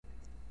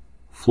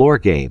Floor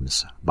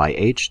Games by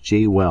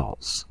H.G.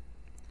 Wells.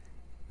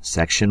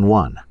 Section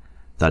 1.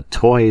 The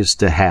Toys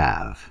to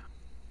Have.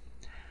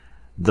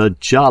 The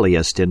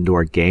jolliest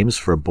indoor games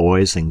for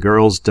boys and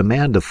girls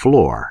demand a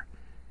floor,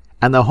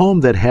 and the home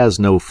that has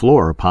no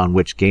floor upon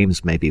which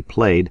games may be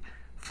played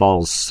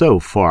falls so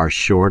far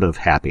short of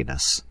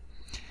happiness.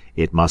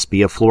 It must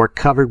be a floor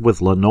covered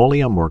with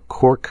linoleum or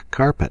cork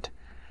carpet,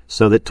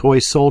 so that toy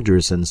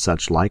soldiers and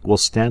such like will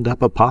stand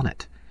up upon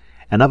it,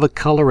 and of a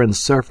color and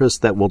surface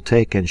that will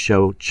take and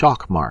show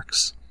chalk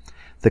marks.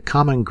 The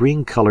common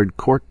green-colored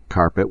cork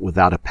carpet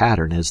without a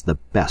pattern is the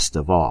best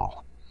of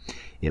all.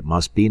 It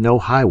must be no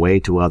highway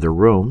to other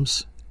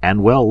rooms,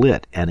 and well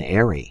lit and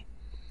airy.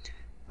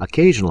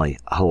 Occasionally,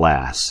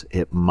 alas,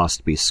 it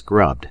must be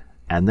scrubbed,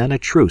 and then a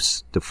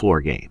truce to floor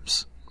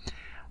games.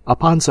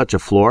 Upon such a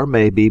floor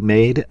may be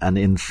made an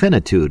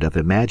infinitude of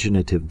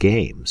imaginative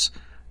games,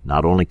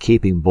 not only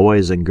keeping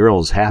boys and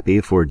girls happy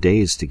for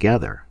days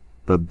together,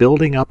 but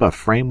building up a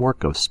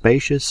framework of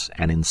spacious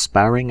and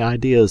inspiring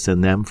ideas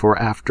in them for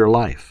after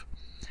life.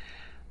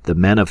 The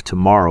men of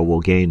tomorrow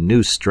will gain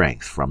new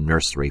strength from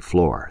nursery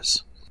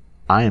floors.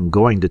 I am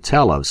going to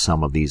tell of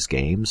some of these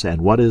games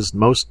and what is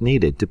most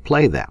needed to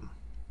play them.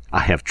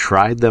 I have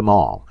tried them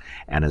all,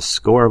 and a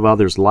score of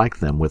others like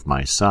them with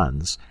my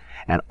sons,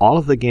 and all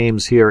of the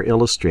games here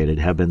illustrated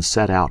have been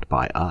set out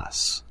by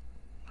us.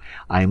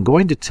 I am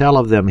going to tell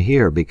of them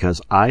here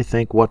because I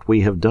think what we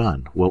have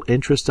done will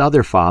interest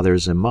other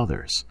fathers and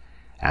mothers,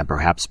 and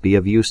perhaps be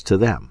of use to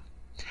them,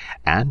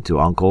 and to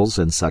uncles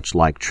and such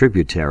like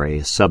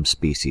tributary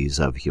subspecies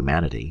of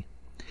humanity,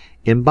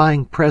 in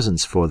buying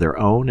presents for their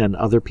own and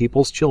other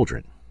people's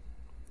children.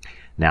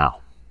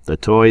 Now, the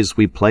toys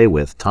we play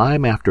with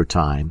time after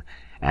time,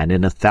 and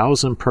in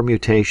 1,000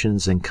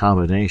 permutations and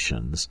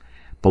combinations,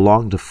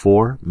 belong to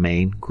 4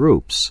 main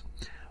groups.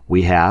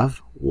 We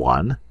have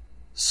 1.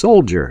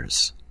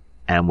 Soldiers,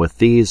 and with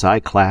these I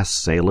class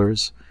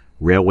sailors,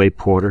 railway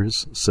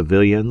porters,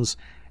 civilians,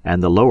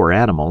 and the lower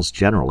animals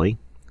generally,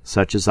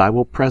 such as I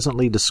will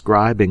presently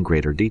describe in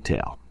greater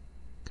detail.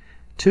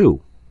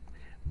 2.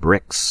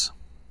 Bricks.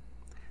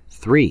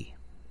 3.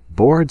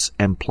 Boards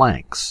and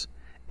planks,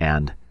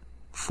 and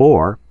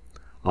 4.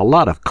 A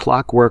lot of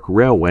clockwork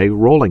railway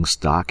rolling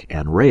stock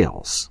and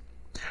rails.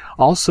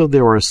 Also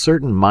there are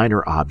certain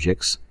minor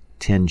objects,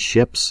 tin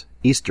ships,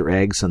 Easter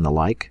eggs, and the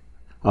like,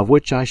 of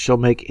which I shall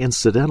make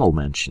incidental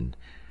mention,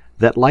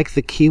 that like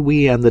the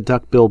kiwi and the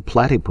duck-billed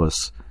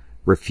platypus,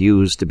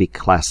 refuse to be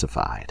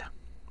classified.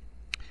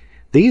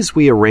 These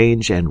we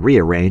arrange and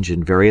rearrange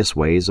in various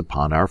ways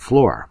upon our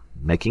floor,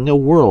 making a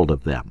world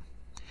of them.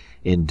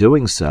 In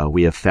doing so,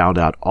 we have found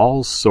out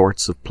all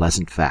sorts of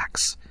pleasant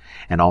facts,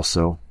 and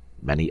also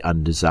many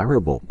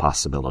undesirable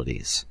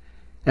possibilities,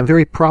 and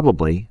very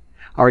probably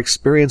our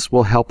experience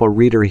will help a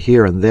reader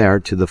here and there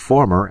to the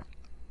former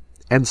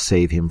and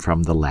save him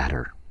from the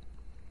latter.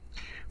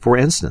 For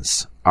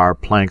instance, our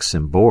planks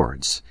and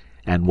boards,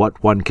 and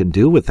what one can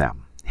do with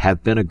them,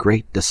 have been a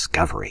great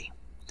discovery.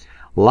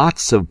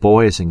 Lots of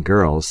boys and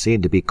girls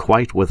seem to be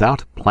quite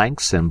without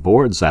planks and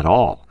boards at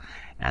all,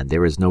 and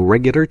there is no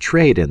regular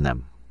trade in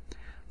them.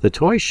 The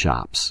toy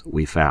shops,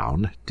 we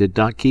found, did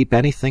not keep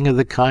anything of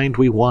the kind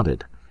we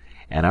wanted,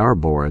 and our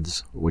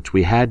boards, which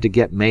we had to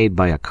get made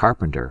by a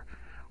carpenter,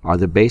 are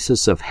the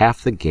basis of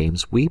half the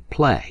games we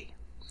play.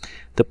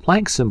 The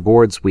planks and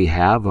boards we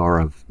have are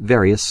of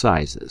various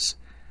sizes.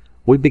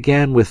 We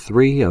began with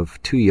 3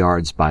 of 2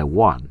 yards by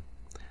 1.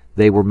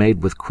 They were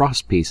made with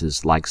cross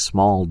pieces like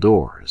small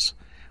doors,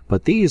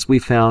 but these we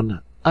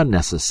found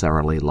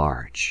unnecessarily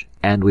large,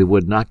 and we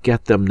would not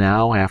get them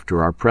now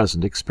after our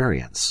present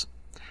experience.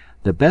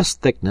 The best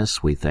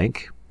thickness, we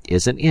think,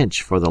 is 1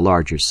 inch for the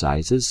larger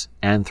sizes,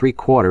 and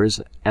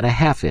 3/4 and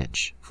 1/2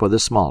 inch for the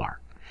smaller,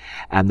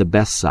 and the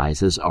best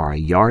sizes are 1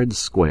 yard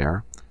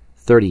square,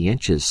 30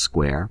 inches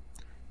square,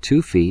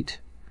 2 feet,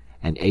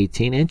 and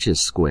 18 inches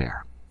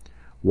square.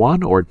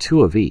 1 or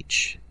 2 of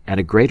each, and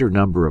a greater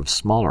number of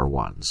smaller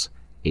ones,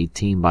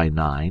 18 by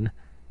 9,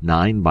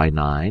 9 by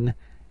 9,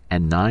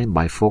 and 9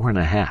 by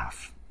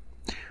 4.5.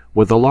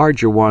 With the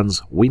larger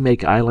ones, we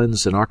make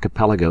islands and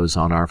archipelagos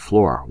on our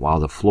floor, while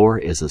the floor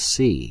is a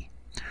sea.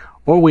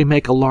 Or we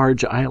make a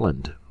large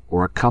island,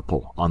 or a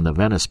couple, on the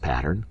Venice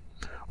pattern,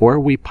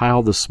 or we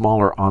pile the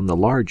smaller on the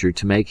larger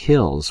to make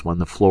hills when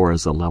the floor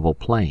is a level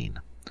plain.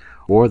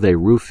 Or they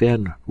roof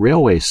in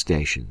railway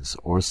stations,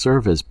 or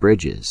serve as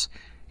bridges,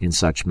 in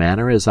such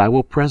manner as I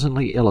will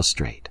presently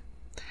illustrate.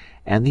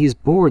 And these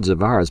boards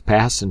of ours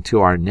pass into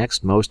our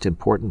next most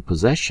important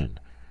possession,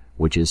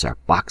 which is our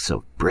box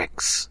of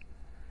bricks.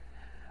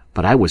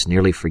 But I was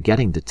nearly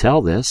forgetting to tell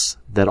this,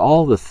 that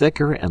all the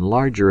thicker and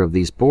larger of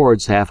these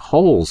boards have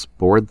holes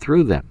bored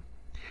through them.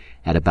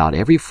 At about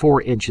every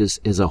 4 inches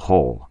is a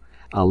hole,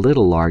 a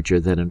little larger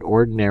than an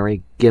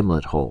ordinary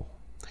gimlet hole.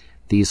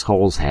 These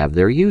holes have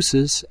their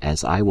uses,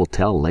 as I will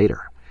tell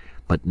later.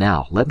 But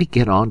now let me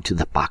get on to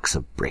the box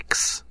of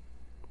bricks.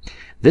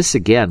 This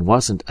again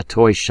wasn't a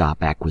toy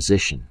shop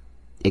acquisition.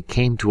 It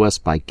came to us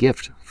by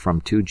gift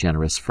from 2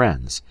 generous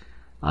friends,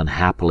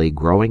 unhappily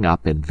growing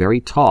up and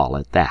very tall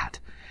at that,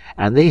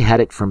 and they had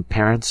it from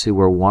parents who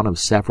were one of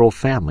several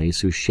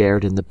families who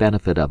shared in the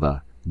benefit of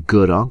a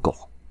good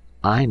uncle.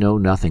 I know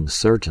nothing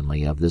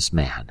certainly of this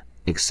man,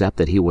 except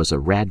that he was a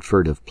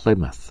Radford of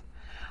Plymouth.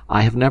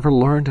 I have never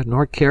learned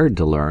nor cared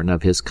to learn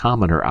of his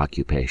commoner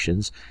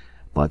occupations,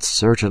 but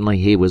certainly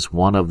he was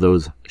one of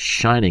those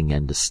shining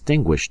and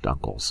distinguished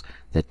uncles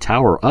that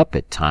tower up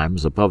at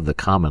times above the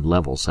common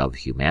levels of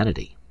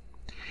humanity.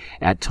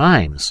 At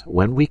times,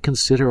 when we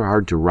consider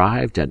our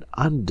derived and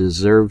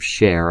undeserved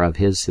share of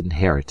his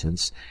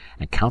inheritance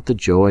and count the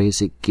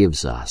joys it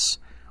gives us,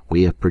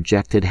 we have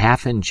projected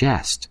half in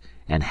jest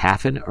and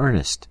half in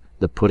earnest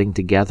the putting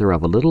together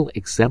of a little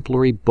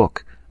exemplary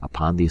book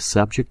upon the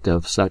subject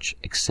of such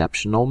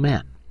exceptional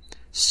men.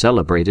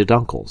 Celebrated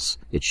Uncles,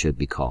 it should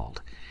be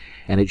called,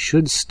 and it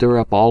should stir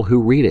up all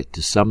who read it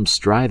to some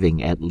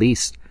striving at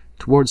least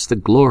towards the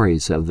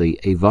glories of the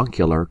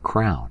avuncular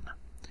crown.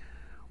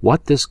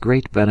 What this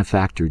great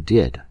benefactor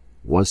did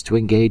was to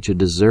engage a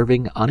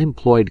deserving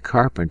unemployed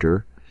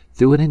carpenter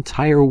through an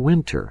entire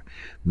winter,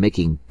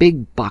 making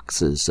big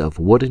boxes of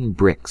wooden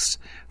bricks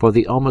for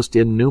the almost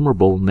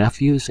innumerable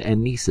nephews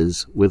and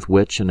nieces with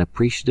which an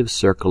appreciative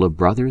circle of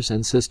brothers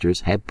and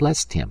sisters had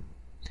blessed him.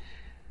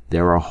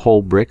 There are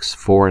whole bricks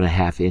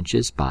 4½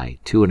 inches by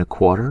 2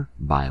 1/4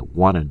 by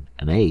 1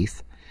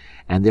 1/8,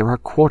 and there are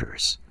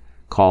quarters,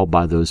 called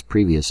by those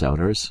previous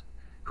owners,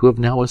 who have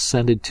now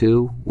ascended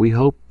to, we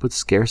hope but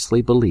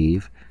scarcely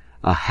believe,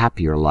 a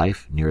happier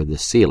life near the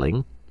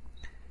ceiling,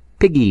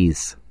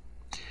 piggies.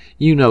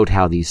 You note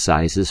how these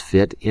sizes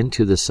fit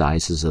into the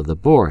sizes of the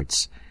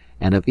boards,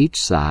 and of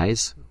each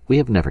size we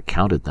have never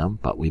counted them,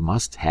 but we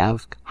must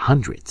have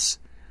hundreds.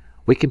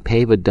 We can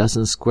pave a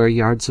dozen square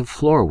yards of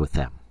floor with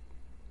them.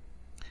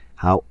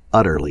 How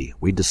utterly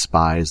we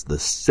despise the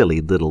silly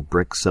little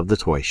bricks of the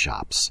toy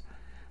shops.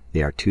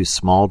 They are too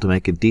small to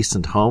make a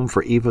decent home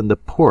for even the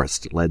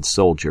poorest lead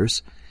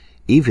soldiers,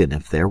 even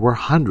if there were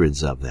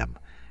hundreds of them,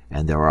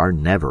 and there are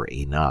never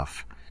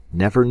enough,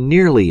 never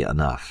nearly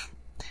enough.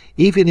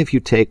 Even if you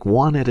take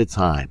one at a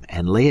time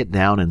and lay it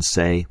down and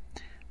say,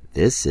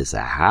 "This is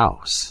a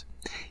house,"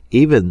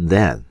 even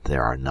then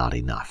there are not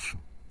enough.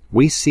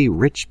 We see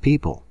rich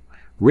people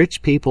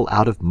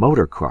out of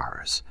motor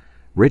cars,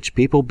 rich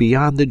people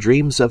beyond the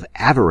dreams of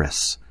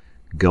avarice,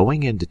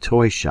 going into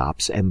toy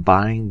shops and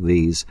buying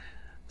these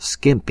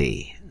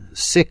skimpy,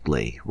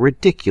 sickly,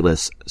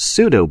 ridiculous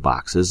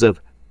pseudo-boxes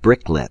of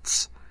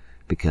bricklets,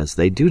 because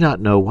they do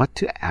not know what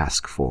to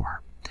ask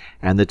for,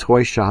 and the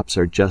toy shops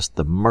are just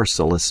the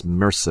merciless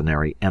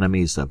mercenary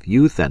enemies of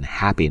youth and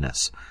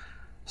happiness,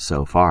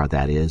 so far,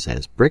 that is,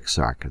 as bricks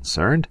are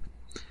concerned.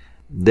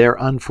 Their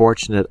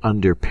unfortunate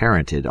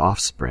under-parented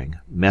offspring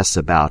mess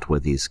about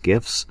with these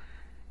gifts,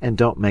 and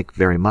don't make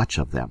very much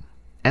of them,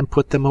 and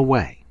put them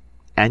away.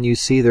 And you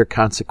see their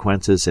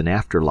consequences in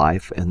after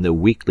life in the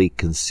weakly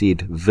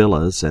conceived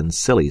villas and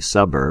silly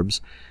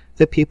suburbs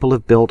that people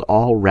have built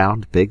all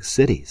round big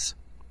cities.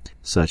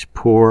 Such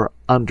poor,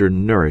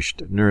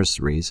 undernourished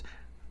nurseries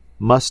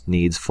must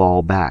needs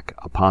fall back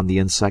upon the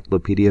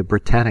Encyclopaedia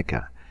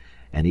Britannica,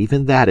 and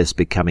even that is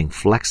becoming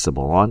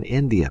flexible on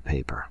India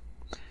paper.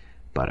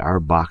 But our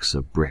box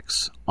of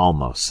bricks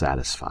almost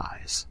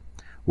satisfies.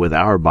 With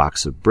our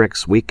box of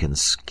bricks we can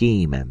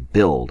scheme and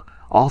build,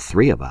 all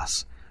three of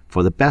us,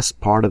 for the best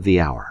part of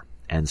the hour,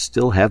 and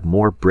still have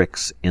more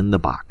bricks in the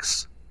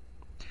box.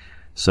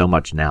 So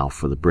much now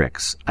for the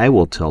bricks. I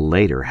will tell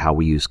later how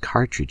we use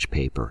cartridge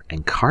paper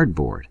and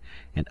cardboard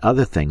and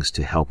other things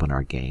to help in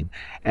our game,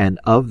 and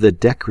of the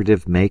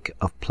decorative make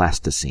of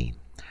plasticine.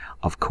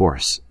 Of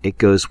course, it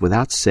goes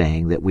without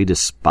saying that we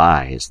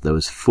despise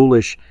those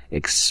foolish,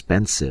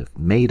 expensive,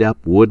 made-up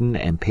wooden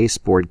and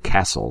pasteboard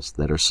castles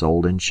that are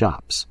sold in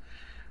shops.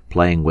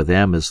 Playing with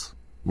them is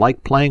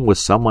like playing with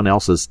someone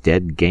else's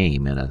dead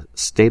game in a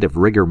state of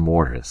rigor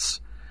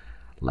mortis.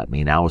 Let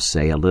me now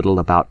say a little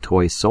about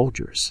toy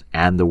soldiers,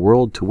 and the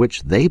world to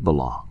which they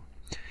belong.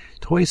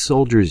 Toy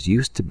soldiers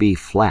used to be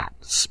flat,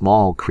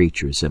 small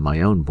creatures in my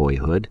own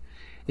boyhood,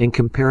 in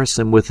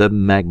comparison with the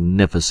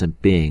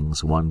magnificent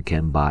beings one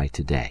can buy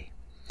today.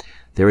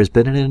 There has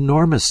been an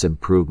enormous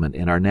improvement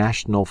in our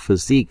national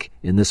physique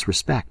in this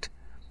respect.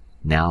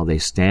 Now they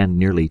stand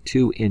nearly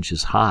 2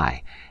 inches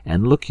high,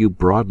 and look you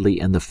broadly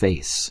in the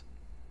face.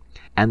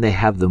 And they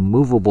have the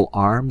movable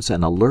arms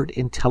and alert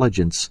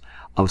intelligence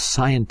of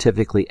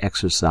scientifically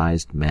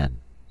exercised men.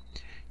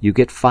 You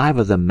get 5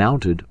 of them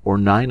mounted or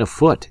 9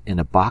 afoot in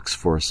a box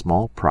for a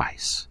small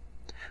price.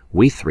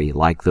 We 3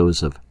 like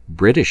those of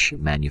British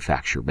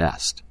manufacture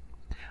best.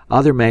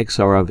 Other makes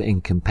are of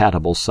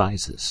incompatible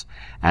sizes,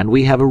 and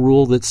we have a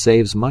rule that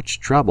saves much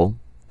trouble,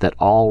 that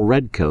all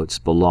red coats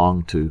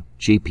belong to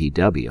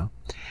GPW,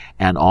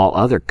 and all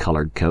other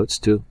colored coats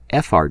to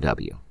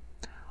FRW.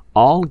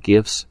 All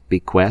gifts,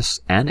 bequests,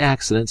 and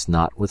accidents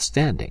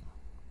notwithstanding.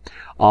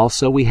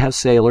 Also we have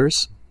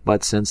sailors,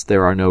 but since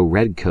there are no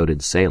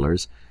red-coated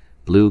sailors,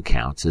 blue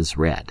counts as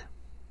red.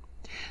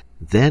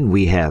 Then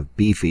we have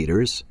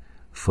beefeaters.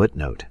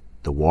 Footnote: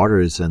 the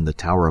waters in the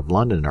Tower of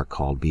London are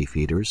called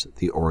beefeaters.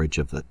 The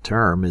origin of the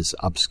term is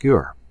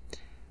obscure.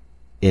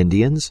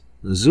 Indians,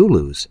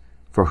 Zulus,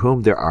 for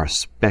whom there are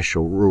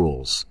special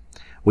rules.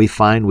 We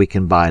find we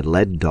can buy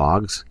lead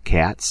dogs,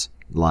 cats,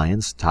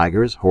 lions,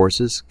 tigers,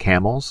 horses,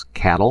 camels,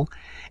 cattle,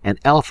 and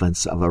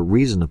elephants of a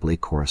reasonably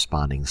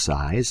corresponding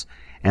size,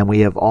 and we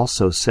have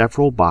also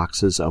several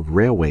boxes of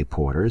railway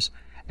porters,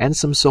 and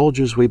some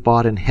soldiers we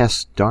bought in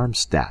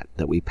Hesse-Darmstadt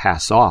that we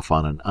pass off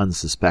on an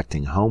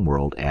unsuspecting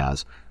homeworld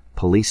as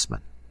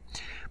policemen.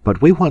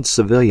 But we want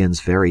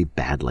civilians very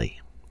badly.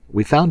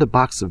 We found a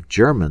box of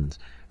Germans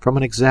from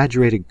an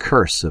exaggerated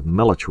curse of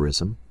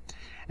militarism,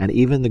 and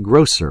even the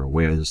grocer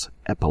wears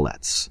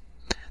epaulets.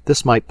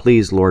 This might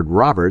please Lord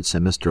Roberts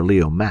and Mr.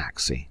 Leo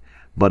Maxey,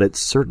 but it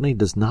certainly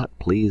does not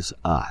please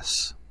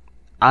us.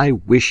 I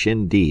wish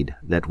indeed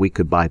that we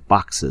could buy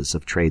boxes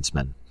of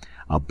tradesmen,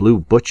 a blue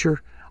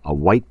butcher, a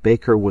white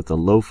baker with a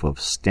loaf of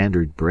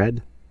standard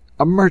bread,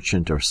 a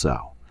merchant or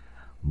so,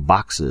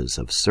 boxes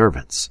of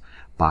servants,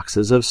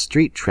 boxes of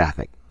street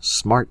traffic,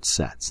 smart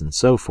sets, and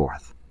so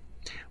forth.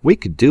 We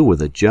could do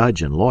with a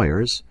judge and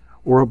lawyers,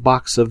 or a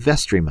box of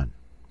vestrymen.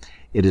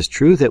 It is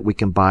true that we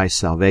can buy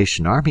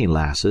Salvation Army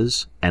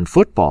lasses and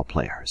football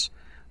players,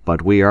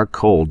 but we are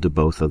cold to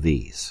both of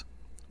these.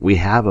 We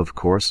have, of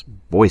course,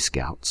 Boy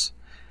Scouts.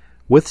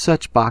 With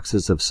such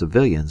boxes of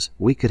civilians,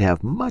 we could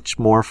have much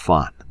more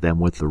fun than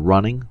with the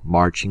running,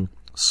 marching,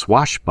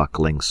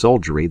 swashbuckling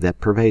soldiery that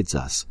pervades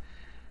us.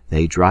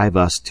 They drive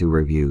us to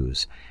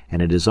reviews,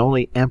 and it is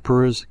only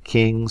emperors,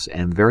 kings,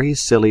 and very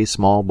silly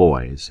small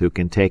boys who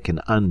can take an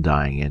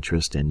undying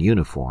interest in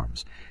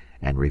uniforms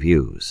and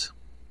reviews.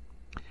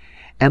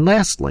 And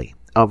lastly,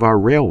 of our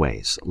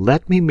railways,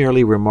 let me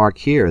merely remark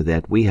here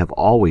that we have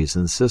always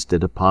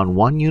insisted upon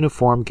one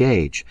uniform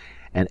gauge,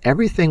 and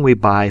everything we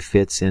buy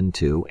fits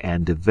into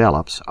and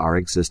develops our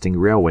existing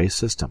railway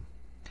system.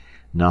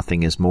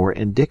 Nothing is more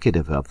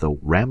indicative of the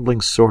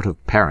rambling sort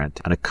of parent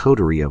and a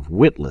coterie of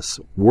witless,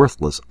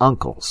 worthless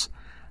uncles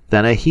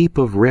than a heap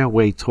of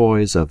railway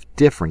toys of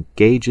different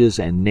gauges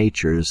and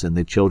natures in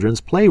the children's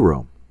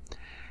playroom.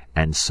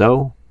 And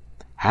so,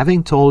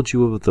 having told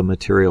you of the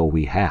material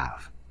we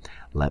have,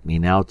 let me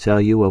now tell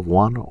you of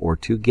one or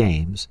two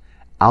games,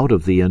 out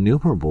of the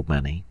innumerable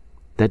many,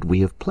 that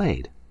we have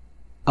played.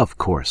 Of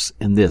course,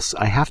 in this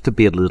I have to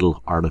be a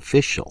little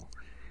artificial.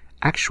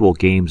 Actual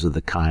games of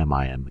the kind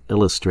I am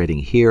illustrating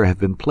here have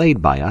been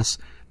played by us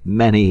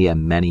many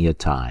and many a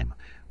time,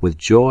 with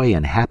joy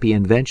and happy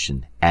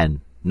invention, and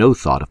no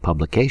thought of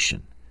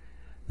publication.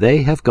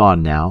 They have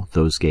gone now,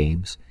 those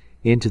games,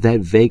 into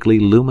that vaguely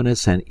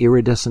luminous and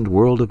iridescent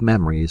world of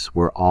memories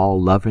where all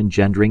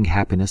love-engendering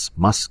happiness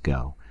must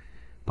go,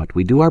 but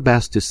we do our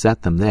best to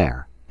set them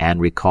there, and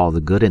recall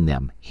the good in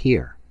them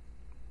here.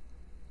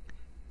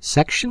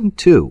 Section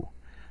 2.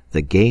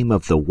 The Game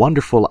of the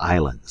Wonderful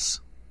Islands.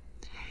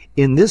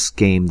 In this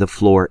game the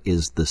floor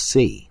is the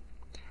sea.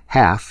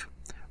 Half,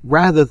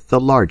 rather the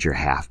larger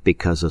half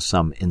because of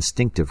some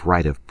instinctive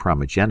right of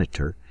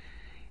primogeniture,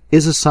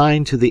 is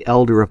assigned to the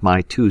elder of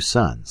my two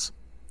sons.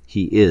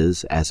 He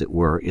is, as it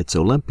were, its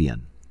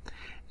Olympian,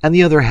 and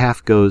the other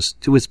half goes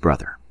to his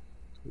brother.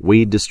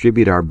 We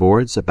distribute our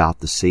boards about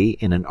the sea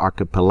in an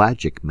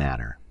archipelagic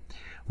manner.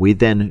 We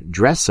then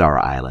dress our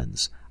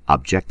islands,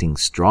 objecting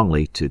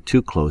strongly to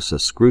too close a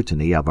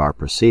scrutiny of our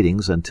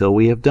proceedings until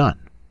we have done.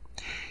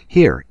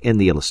 Here, in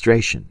the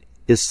illustration,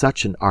 is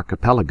such an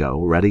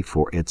archipelago ready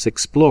for its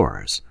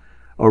explorers,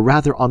 or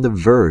rather on the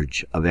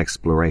verge of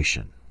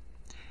exploration.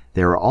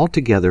 There are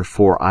altogether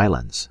 4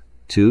 islands,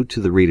 2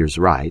 to the reader's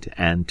right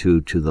and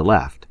 2 to the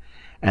left,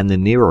 and the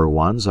nearer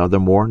ones are the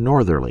more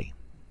northerly.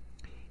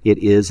 It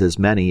is as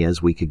many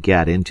as we could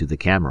get into the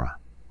camera.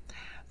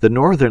 The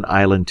northern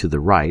island to the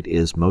right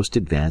is most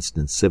advanced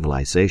in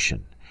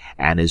civilization,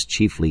 and is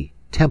chiefly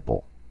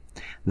temple.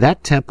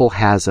 That temple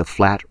has a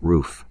flat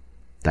roof,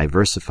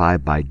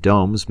 diversified by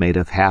domes made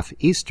of half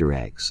Easter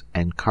eggs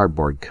and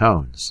cardboard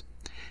cones.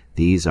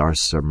 These are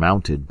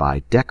surmounted by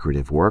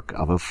decorative work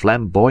of a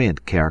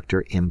flamboyant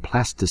character in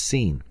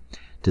plasticine,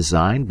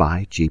 designed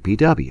by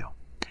G.P.W.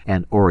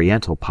 An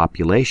oriental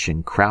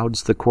population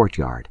crowds the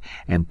courtyard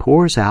and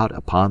pours out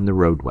upon the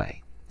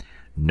roadway.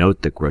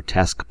 Note the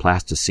grotesque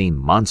plasticine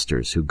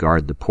monsters who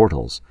guard the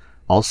portals,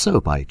 also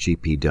by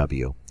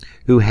G.P.W.,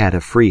 who had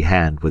a free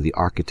hand with the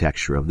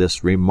architecture of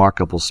this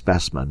remarkable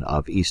specimen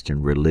of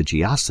Eastern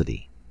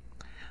religiosity.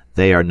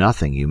 They are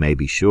nothing, you may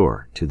be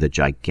sure, to the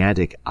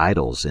gigantic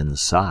idols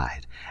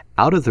inside,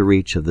 out of the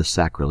reach of the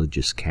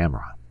sacrilegious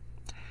camera.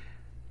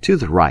 To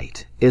the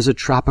right is a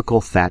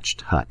tropical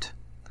thatched hut.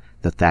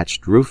 The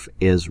thatched roof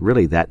is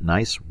really that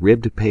nice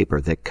ribbed paper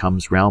that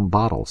comes round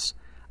bottles,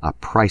 a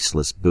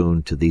priceless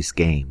boon to these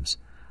games.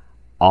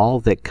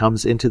 All that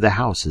comes into the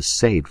house is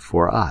saved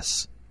for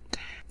us.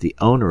 The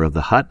owner of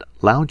the hut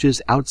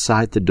lounges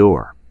outside the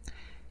door.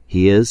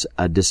 He is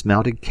a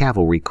dismounted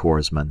cavalry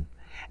corpsman,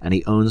 and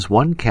he owns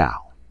 1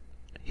 cow.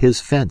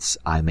 His fence,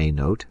 I may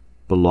note,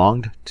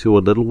 belonged to a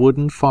little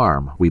wooden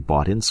farm we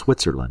bought in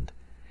Switzerland.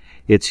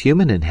 Its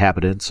human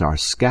inhabitants are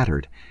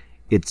scattered.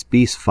 Its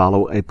beasts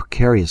follow a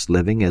precarious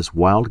living as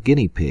wild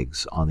guinea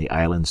pigs on the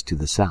islands to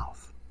the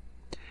south.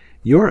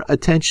 Your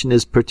attention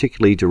is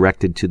particularly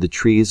directed to the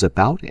trees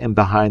about and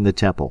behind the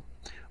temple,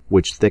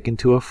 which thicken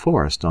to a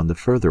forest on the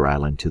further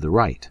island to the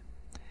right.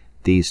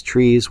 These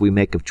trees we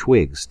make of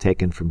twigs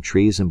taken from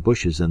trees and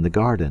bushes in the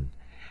garden,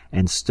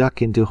 and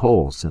stuck into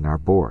holes in our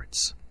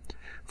boards.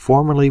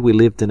 Formerly we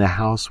lived in a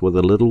house with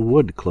a little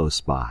wood close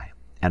by,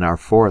 and our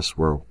forests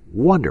were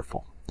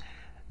wonderful.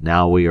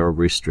 Now we are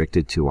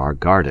restricted to our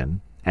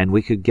garden, and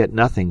we could get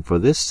nothing for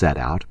this set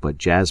out but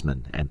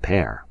jasmine and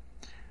pear.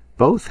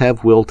 Both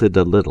have wilted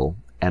a little,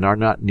 and are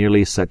not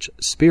nearly such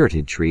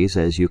spirited trees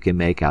as you can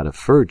make out of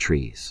fir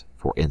trees,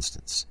 for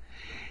instance.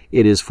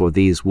 It is for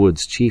these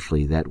woods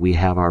chiefly that we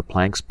have our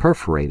planks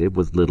perforated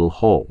with little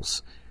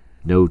holes.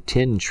 No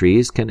tin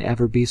trees can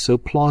ever be so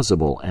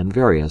plausible and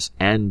various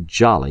and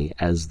jolly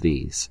as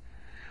these.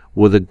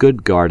 With a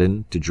good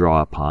garden to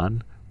draw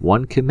upon,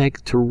 one can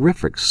make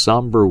terrific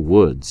sombre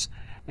woods,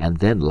 and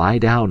then lie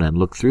down and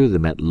look through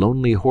them at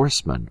lonely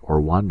horsemen or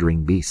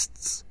wandering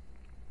beasts.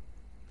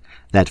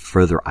 That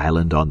further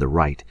island on the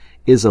right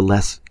is a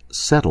less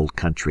settled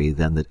country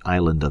than the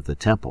island of the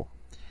temple.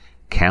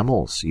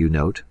 Camels, you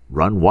note,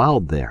 run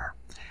wild there.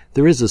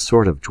 There is a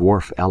sort of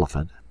dwarf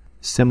elephant,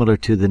 similar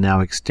to the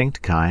now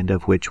extinct kind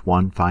of which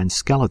one finds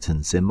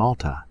skeletons in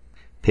Malta,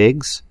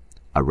 pigs,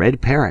 a red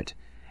parrot,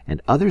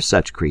 and other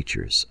such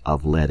creatures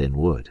of lead and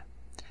wood.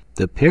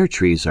 The pear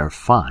trees are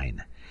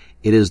fine.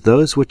 It is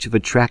those which have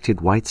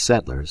attracted white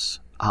settlers,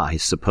 I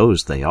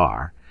suppose they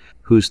are,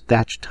 whose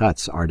thatched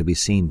huts are to be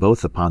seen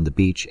both upon the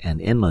beach and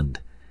inland.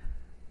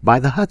 By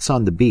the huts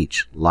on the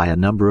beach lie a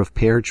number of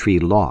pear-tree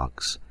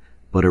logs,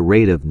 but a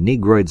raid of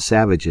negroid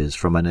savages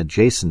from an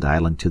adjacent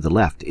island to the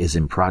left is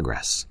in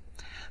progress.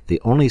 The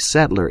only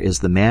settler is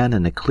the man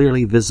in a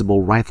clearly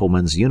visible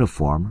rifleman's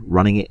uniform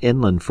running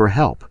inland for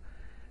help.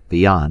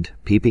 Beyond,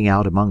 peeping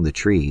out among the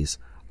trees,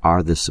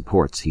 are the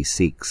supports he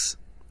seeks.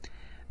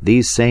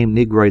 These same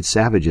negroid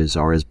savages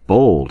are as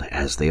bold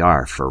as they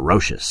are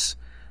ferocious.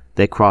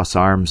 They cross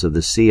arms of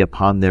the sea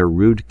upon their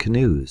rude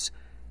canoes,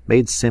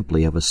 made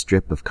simply of a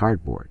strip of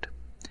cardboard.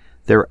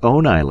 Their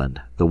own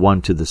island, the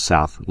one to the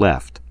south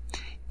left,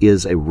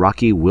 is a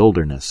rocky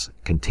wilderness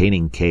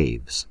containing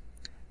caves.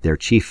 Their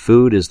chief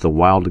food is the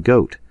wild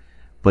goat,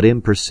 but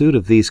in pursuit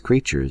of these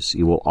creatures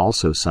you will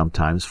also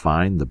sometimes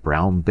find the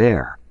brown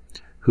bear,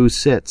 who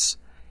sits,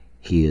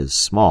 he is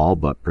small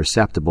but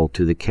perceptible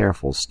to the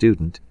careful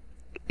student,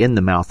 in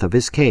the mouth of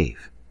his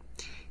cave.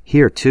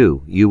 Here,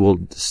 too, you will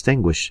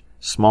distinguish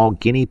small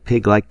guinea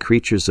pig-like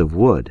creatures of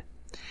wood,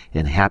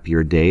 in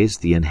happier days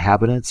the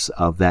inhabitants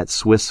of that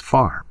Swiss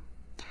farm.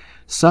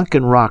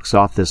 Sunken rocks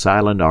off this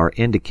island are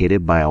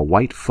indicated by a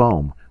white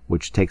foam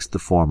which takes the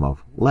form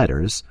of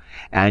letters,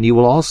 and you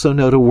will also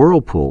note a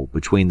whirlpool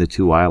between the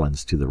two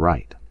islands to the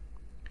right.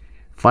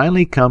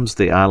 Finally comes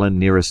the island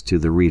nearest to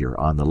the reader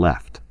on the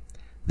left.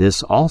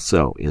 This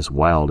also is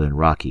wild and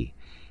rocky,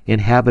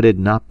 inhabited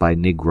not by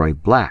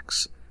negroid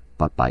blacks,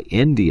 but by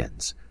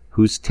Indians,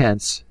 whose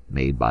tents,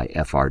 made by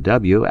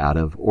FRW out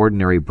of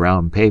ordinary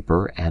brown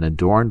paper and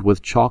adorned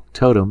with chalk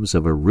totems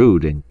of a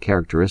rude and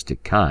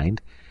characteristic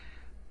kind,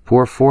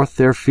 pour forth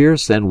their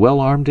fierce and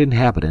well-armed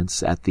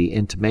inhabitants at the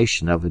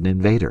intimation of an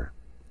invader.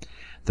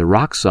 The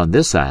rocks on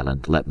this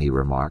island, let me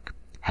remark,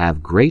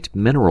 have great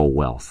mineral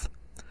wealth.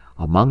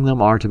 Among them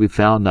are to be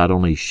found not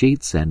only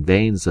sheets and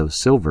veins of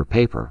silver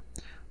paper,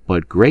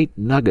 but great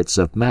nuggets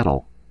of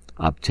metal,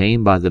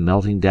 obtained by the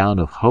melting down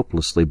of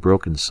hopelessly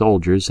broken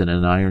soldiers in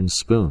an iron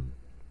spoon.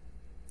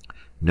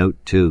 Note,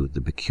 too,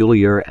 the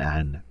peculiar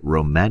and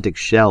romantic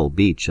shell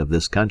beach of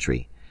this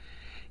country.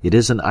 It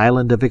is an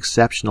island of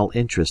exceptional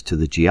interest to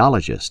the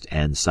geologist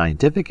and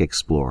scientific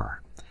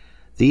explorer.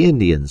 The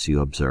Indians, you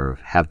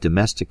observe, have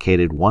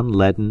domesticated one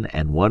leaden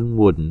and one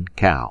wooden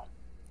cow.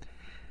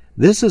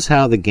 This is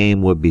how the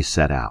game would be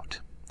set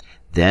out.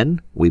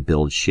 Then we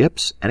build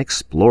ships and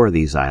explore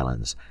these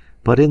islands,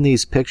 but in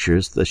these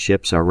pictures the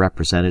ships are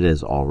represented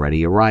as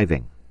already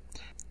arriving.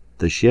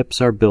 The ships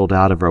are built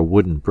out of our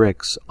wooden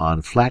bricks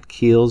on flat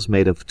keels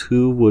made of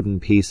 2 wooden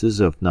pieces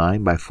of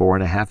 9 by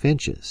 4.5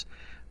 inches,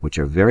 which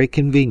are very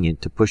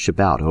convenient to push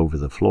about over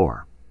the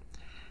floor.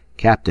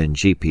 Captain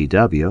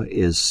GPW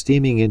is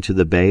steaming into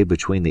the bay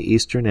between the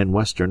eastern and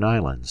western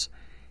islands.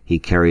 He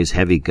carries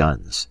heavy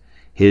guns.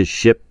 His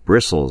ship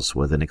bristles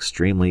with an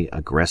extremely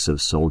aggressive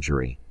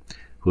soldiery,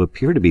 who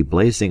appear to be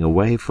blazing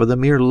away for the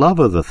mere love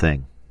of the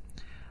thing.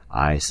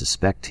 I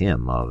suspect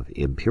him of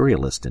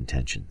imperialist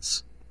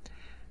intentions.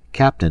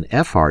 Captain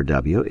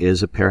FRW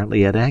is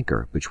apparently at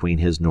anchor between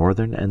his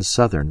northern and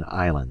southern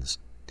islands.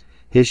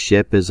 His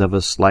ship is of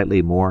a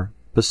slightly more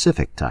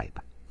Pacific type.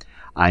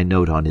 I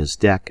note on his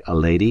deck a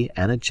lady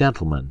and a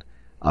gentleman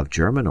of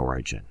German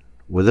origin,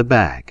 with a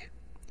bag,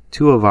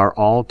 2 of our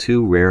all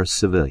too rare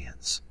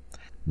civilians.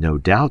 No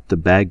doubt the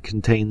bag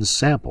contains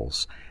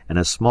samples and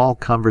a small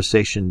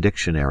conversation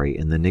dictionary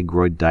in the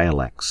negroid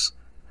dialects.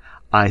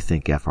 I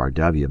think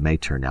FRW may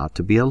turn out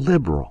to be a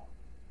liberal.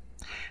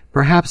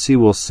 Perhaps he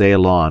will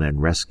sail on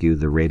and rescue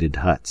the raided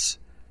huts.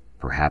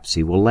 Perhaps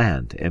he will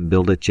land and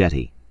build a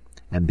jetty,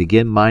 and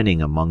begin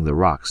mining among the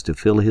rocks to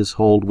fill his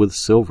hold with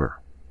silver.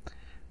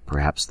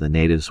 Perhaps the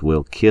natives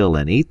will kill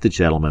and eat the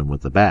gentleman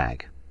with the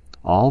bag.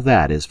 All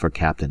that is for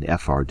Captain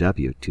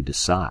F.R.W. to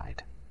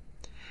decide.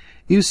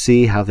 You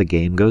see how the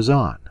game goes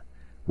on.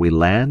 We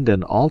land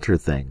and alter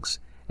things,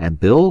 and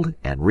build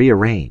and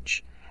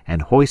rearrange,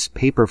 and hoist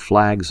paper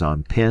flags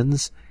on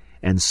pins,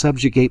 and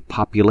subjugate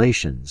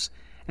populations,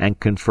 and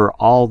confer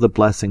all the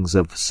blessings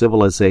of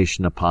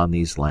civilization upon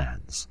these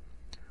lands.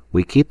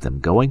 We keep them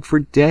going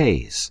for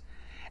days,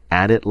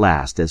 and at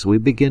last, as we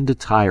begin to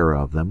tire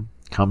of them,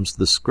 comes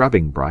the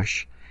scrubbing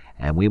brush,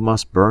 and we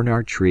must burn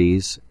our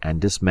trees,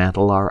 and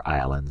dismantle our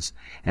islands,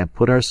 and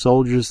put our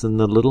soldiers in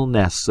the little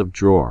nests of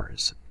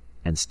drawers,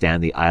 and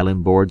stand the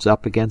island boards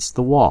up against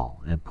the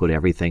wall, and put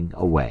everything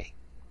away.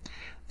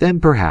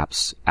 Then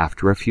perhaps,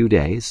 after a few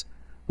days,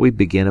 we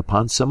begin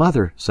upon some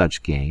other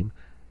such game,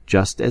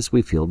 just as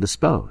we feel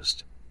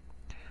disposed.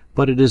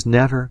 But it is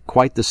never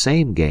quite the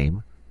same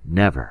game,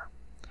 never.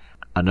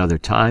 Another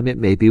time it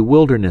may be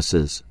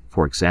wildernesses,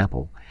 for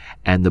example,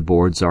 and the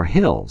boards are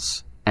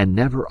hills, and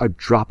never a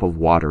drop of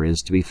water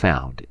is to be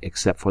found,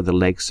 except for the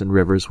lakes and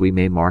rivers we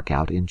may mark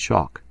out in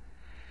chalk.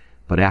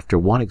 But after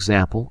one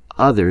example,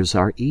 others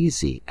are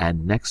easy,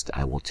 and next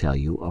I will tell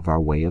you of our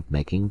way of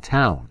making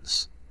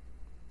towns.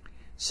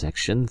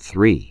 Section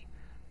 3.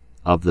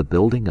 Of the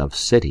building of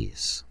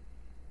cities.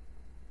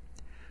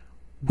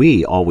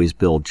 We always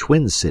build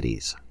twin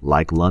cities,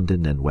 like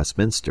London and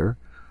Westminster,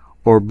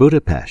 or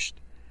Budapest,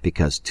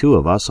 because two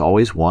of us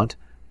always want,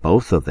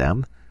 both of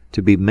them,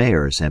 to be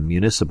mayors and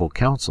municipal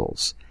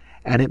councils,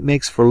 and it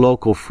makes for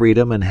local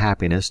freedom and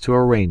happiness to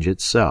arrange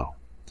it so.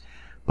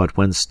 But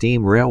when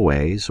steam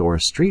railways or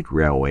street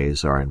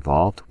railways are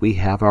involved, we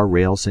have our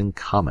rails in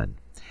common,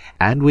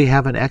 and we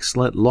have an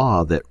excellent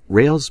law that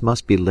rails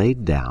must be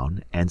laid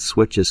down and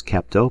switches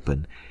kept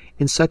open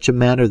in such a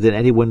manner that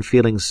anyone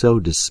feeling so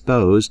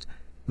disposed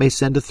may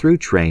send a through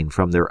train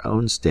from their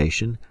own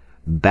station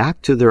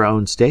back to their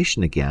own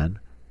station again,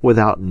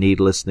 without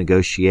needless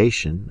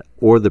negotiation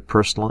or the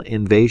personal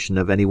invasion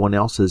of anyone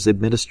else's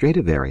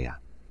administrative area.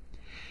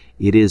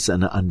 It is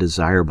an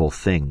undesirable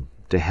thing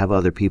to have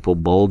other people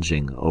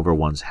bulging over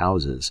one's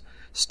houses,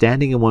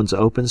 standing in one's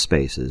open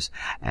spaces,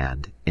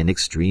 and, in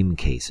extreme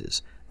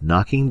cases,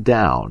 knocking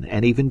down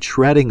and even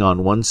treading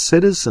on one's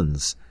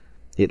citizens.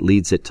 It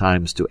leads at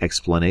times to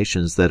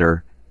explanations that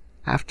are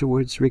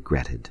afterwards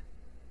regretted.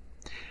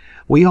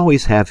 We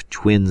always have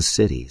twin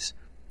cities,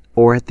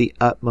 or at the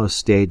utmost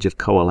stage of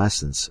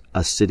coalescence,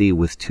 a city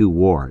with two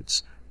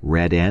wards,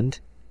 Red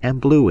End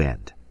and Blue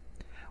End.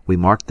 We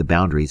mark the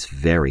boundaries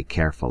very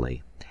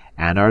carefully,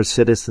 and our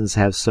citizens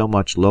have so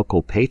much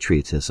local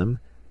patriotism,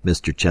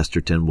 Mr.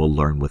 Chesterton will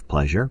learn with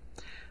pleasure,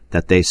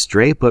 that they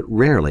stray but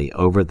rarely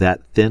over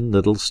that thin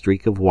little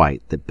streak of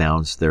white that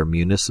bounds their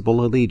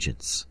municipal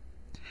allegiance.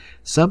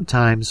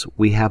 Sometimes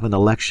we have an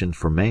election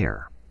for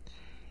mayor.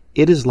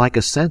 It is like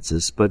a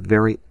census, but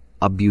very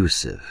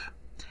abusive,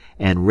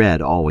 and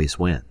red always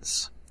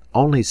wins.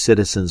 Only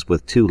citizens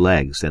with 2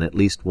 legs and at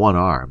least 1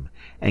 arm,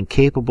 and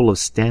capable of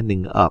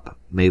standing up,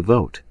 may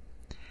vote.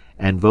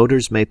 And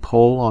voters may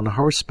poll on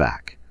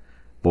horseback.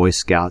 Boy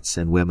Scouts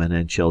and women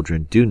and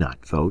children do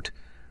not vote,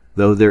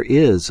 though there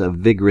is a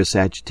vigorous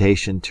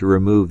agitation to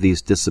remove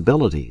these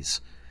disabilities.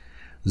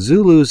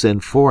 Zulus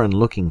and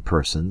foreign-looking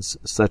persons,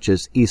 such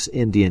as East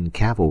Indian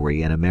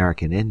cavalry and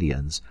American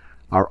Indians,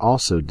 are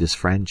also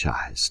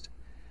disfranchised.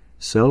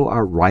 So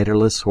are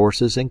riderless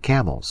horses and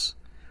camels.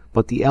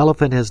 But the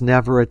elephant has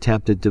never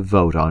attempted to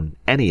vote on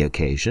any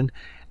occasion,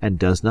 and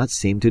does not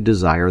seem to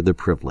desire the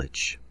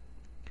privilege.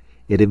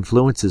 It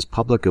influences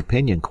public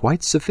opinion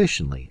quite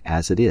sufficiently,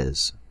 as it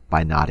is,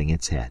 by nodding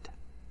its head.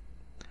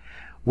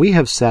 We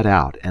have set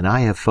out, and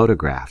I have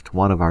photographed,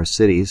 one of our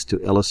cities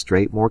to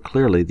illustrate more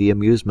clearly the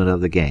amusement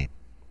of the game.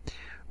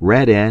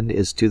 Red End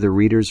is to the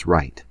reader's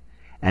right,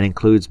 and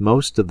includes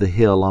most of the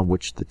hill on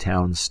which the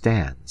town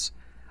stands,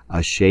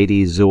 a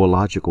shady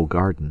zoological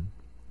garden,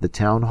 the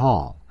town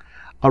hall,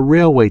 a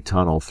railway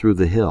tunnel through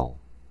the hill,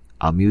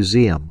 a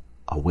museum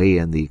away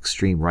in the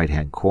extreme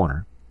right-hand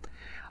corner,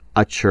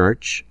 a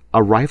church,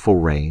 a rifle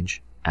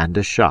range, and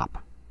a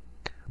shop.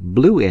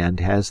 Blue End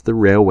has the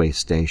railway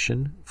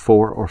station,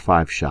 4 or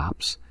 5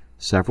 shops,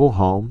 several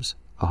homes,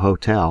 a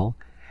hotel,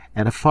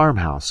 and a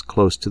farmhouse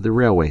close to the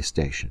railway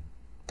station.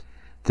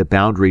 The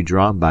boundary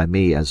drawn by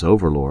me as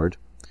overlord,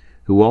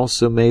 who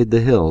also made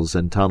the hills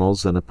and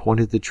tunnels and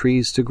appointed the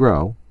trees to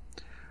grow,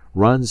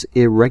 runs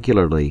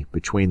irregularly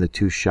between the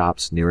 2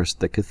 shops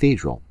nearest the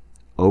cathedral,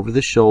 over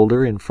the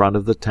shoulder in front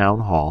of the town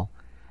hall,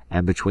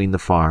 and between the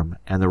farm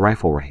and the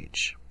rifle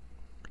range.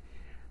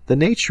 The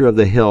nature of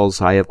the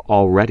hills I have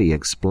already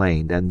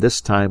explained, and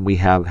this time we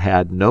have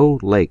had no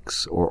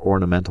lakes or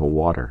ornamental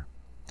water.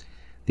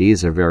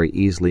 These are very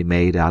easily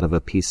made out of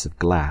a piece of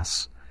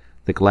glass,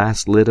 the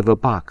glass lid of a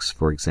box,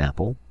 for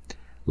example,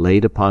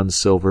 laid upon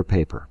silver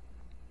paper.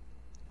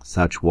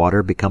 Such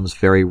water becomes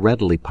very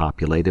readily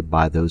populated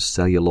by those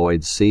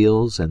celluloid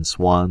seals and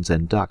swans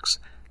and ducks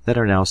that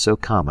are now so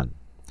common.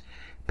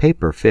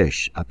 Paper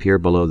fish appear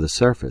below the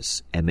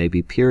surface and may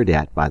be peered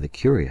at by the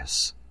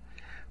curious.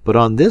 But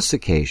on this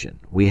occasion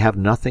we have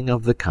nothing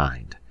of the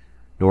kind,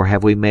 nor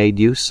have we made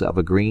use of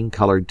a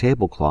green-colored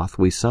tablecloth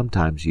we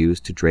sometimes use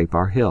to drape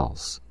our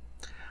hills.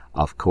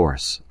 Of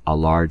course, a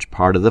large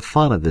part of the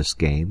fun of this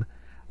game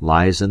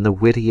lies in the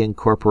witty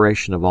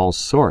incorporation of all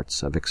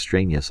sorts of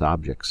extraneous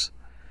objects.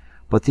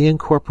 But the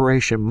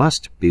incorporation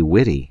must be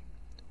witty,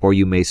 or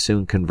you may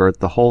soon convert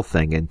the whole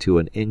thing into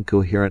an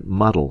incoherent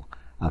muddle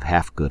of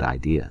half-good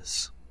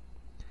ideas.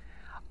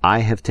 I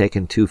have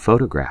taken 2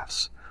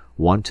 photographs,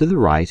 one to the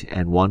right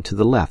and one to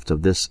the left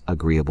of this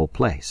agreeable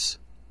place.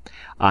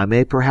 I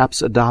may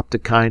perhaps adopt a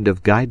kind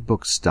of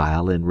guidebook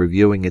style in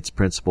reviewing its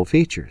principal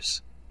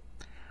features.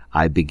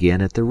 I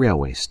begin at the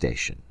railway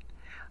station.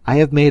 I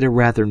have made a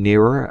rather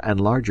nearer and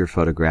larger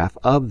photograph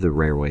of the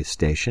railway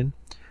station,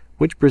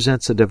 which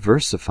presents a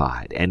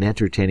diversified and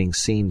entertaining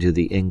scene to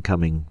the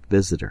incoming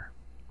visitor.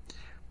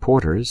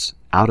 Porters,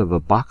 out of a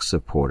box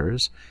of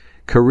porters,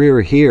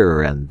 career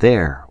here and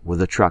there with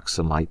the trucks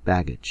and light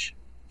baggage.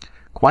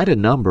 Quite a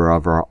number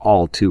of our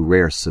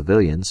all-too-rare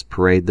civilians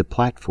parade the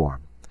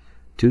platform.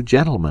 2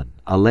 gentlemen,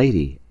 a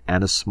lady,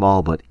 and a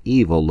small but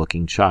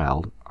evil-looking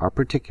child are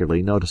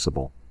particularly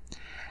noticeable.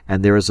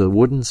 And there is a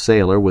wooden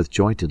sailor with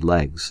jointed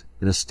legs,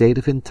 in a state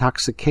of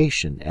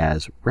intoxication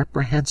as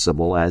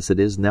reprehensible as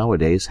it is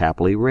nowadays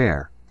happily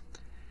rare.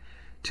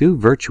 2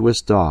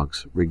 virtuous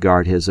dogs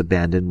regard his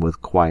abandon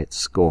with quiet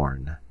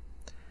scorn.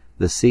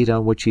 The seat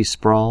on which he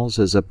sprawls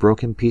is a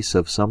broken piece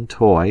of some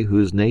toy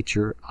whose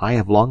nature I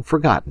have long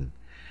forgotten.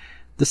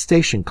 The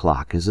station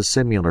clock is a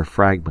similar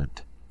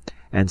fragment,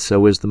 and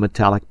so is the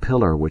metallic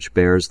pillar which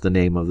bears the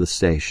name of the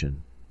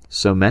station.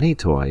 So many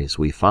toys,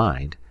 we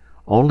find,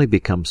 only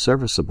become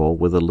serviceable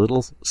with a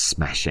little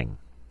smashing.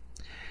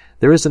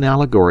 There is an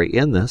allegory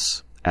in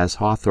this, as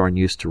Hawthorne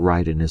used to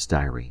write in his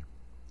diary.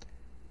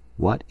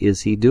 What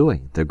is he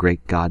doing, the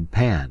great god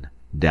Pan,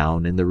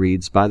 down in the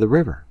reeds by the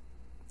river?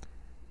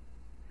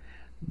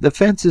 The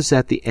fences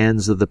at the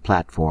ends of the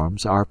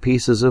platforms are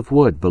pieces of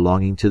wood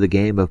belonging to the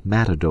game of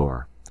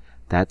Matador,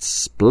 that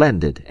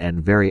splendid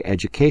and very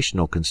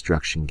educational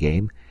construction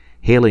game,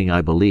 hailing,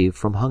 I believe,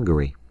 from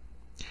Hungary.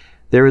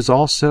 There is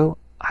also,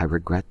 I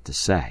regret to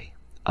say,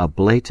 a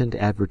blatant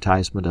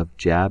advertisement of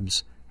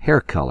Jab's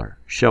hair color,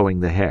 showing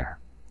the hair.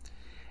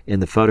 In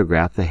the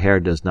photograph the hair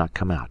does not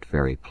come out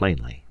very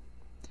plainly.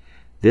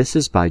 This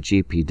is by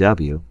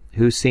G.P.W.,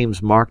 who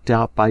seems marked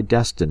out by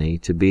destiny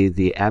to be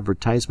the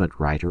advertisement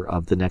writer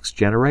of the next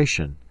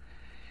generation.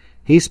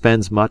 He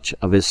spends much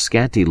of his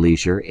scanty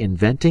leisure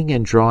inventing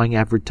and drawing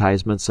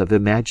advertisements of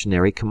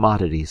imaginary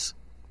commodities.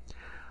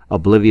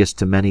 Oblivious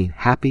to many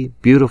happy,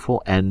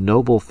 beautiful, and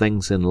noble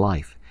things in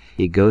life,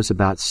 he goes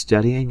about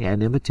studying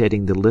and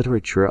imitating the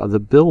literature of the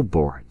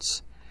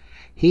billboards.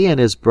 He and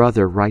his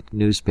brother write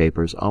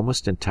newspapers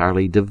almost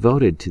entirely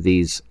devoted to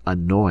these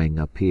annoying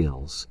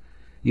appeals.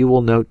 You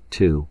will note,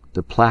 too,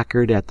 the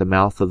placard at the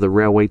mouth of the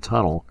railway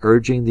tunnel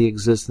urging the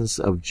existence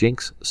of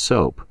Jinks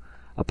soap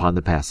upon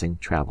the passing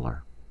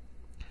traveller.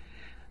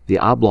 The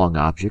oblong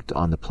object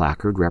on the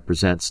placard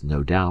represents,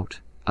 no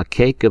doubt, a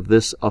cake of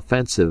this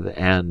offensive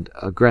and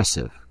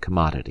aggressive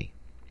commodity.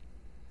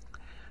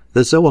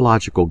 The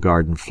Zoological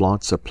Garden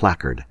flaunts a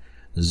placard,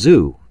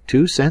 Zoo,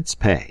 2 cents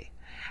pay,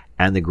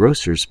 and the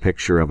grocer's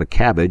picture of a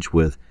cabbage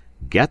with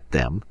 "Get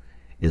them"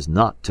 is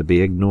not to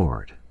be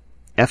ignored.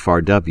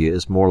 FRW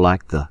is more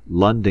like the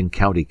London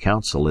County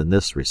Council in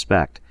this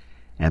respect,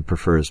 and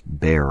prefers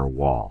bare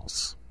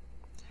walls.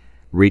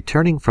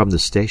 Returning from the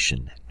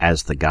station,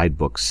 as the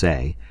guidebooks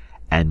say,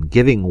 and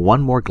giving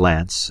one more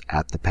glance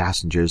at the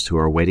passengers who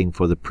are waiting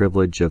for the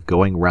privilege of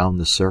going round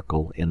the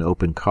circle in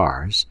open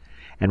cars,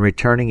 and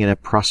returning in a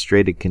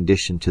prostrated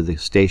condition to the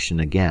station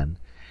again,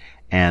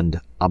 and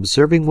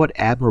observing what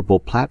admirable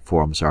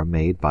platforms are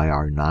made by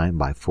our 9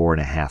 by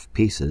 4.5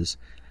 pieces,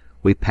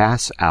 we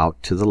pass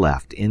out to the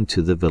left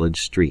into the village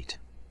street.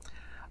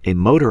 A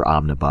motor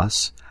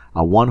omnibus,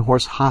 a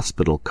one-horse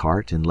hospital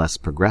cart in less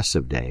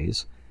progressive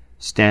days,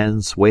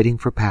 stands waiting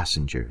for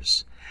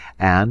passengers,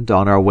 and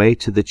on our way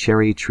to the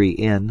Cherry Tree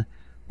Inn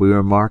we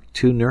remark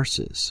 2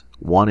 nurses,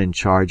 one in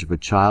charge of a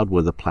child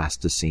with a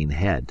plasticine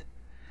head.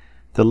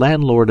 The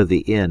landlord of the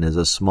inn is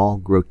a small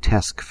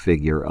grotesque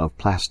figure of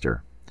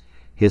plaster.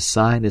 His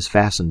sign is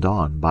fastened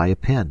on by a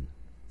pin.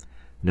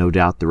 No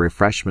doubt the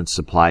refreshment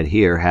supplied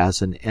here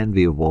has an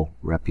enviable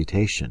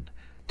reputation,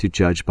 to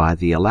judge by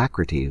the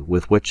alacrity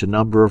with which a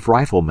number of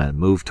riflemen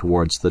move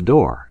towards the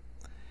door.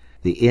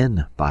 The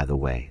inn, by the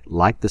way,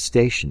 like the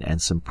station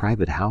and some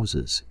private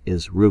houses,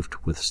 is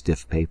roofed with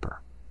stiff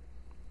paper.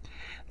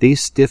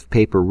 These stiff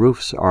paper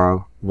roofs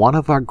are one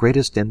of our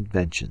greatest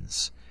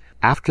inventions.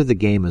 After the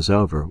game is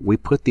over, we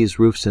put these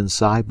roofs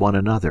inside one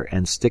another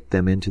and stick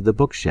them into the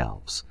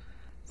bookshelves.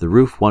 The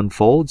roof one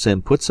folds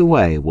and puts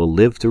away will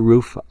live to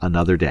roof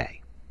another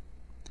day.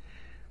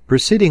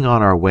 Proceeding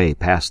on our way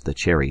past the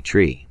cherry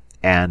tree,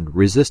 and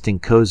resisting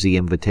cozy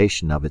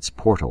invitation of its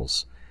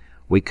portals,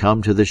 we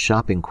come to the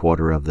shopping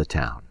quarter of the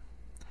town.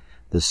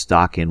 The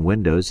stock in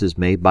windows is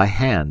made by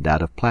hand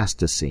out of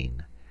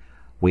plasticine.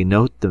 We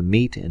note the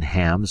meat and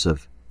hams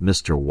of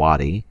Mr.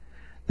 Waddy,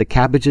 the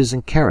cabbages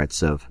and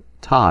carrots of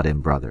Todd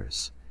and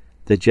Brothers,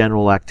 the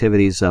general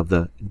activities of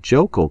the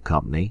Jokel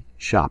Company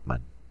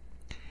shopmen.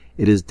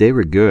 It is de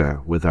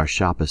rigueur with our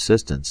shop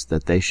assistants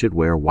that they should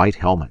wear white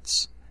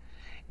helmets.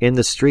 In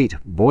the street,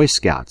 Boy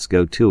Scouts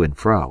go to and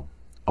fro.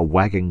 A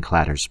wagon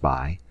clatters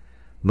by.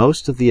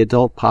 Most of the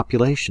adult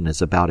population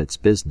is about its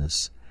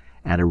business,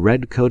 and a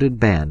red-coated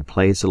band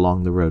plays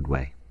along the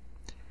roadway.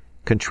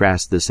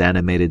 Contrast this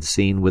animated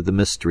scene with the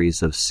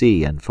mysteries of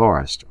sea and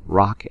forest,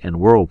 rock and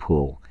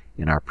whirlpool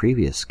in our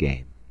previous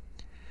game.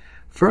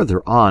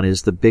 Further on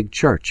is the big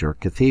church or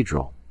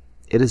cathedral.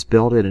 It is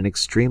built in an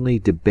extremely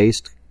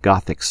debased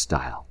Gothic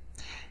style.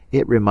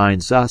 It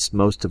reminds us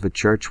most of a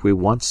church we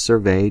once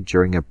surveyed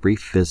during a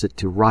brief visit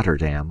to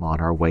Rotterdam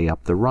on our way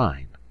up the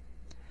Rhine.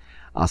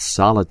 A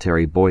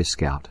solitary Boy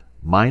Scout,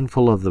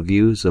 mindful of the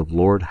views of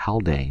Lord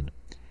Haldane,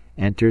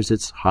 enters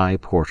its high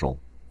portal.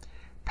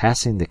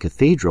 Passing the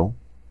cathedral,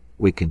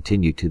 we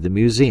continue to the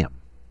museum.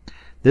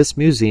 This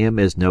museum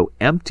is no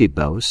empty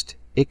boast.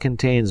 It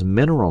contains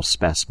mineral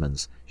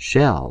specimens,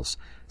 shells,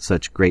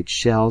 such great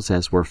shells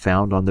as were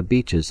found on the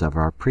beaches of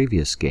our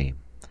previous game,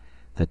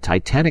 the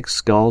titanic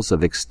skulls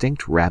of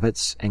extinct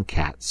rabbits and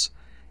cats,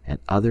 and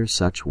other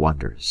such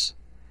wonders.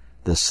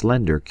 The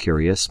slender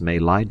curious may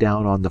lie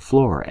down on the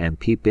floor and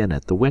peep in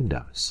at the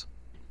windows.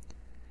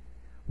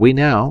 We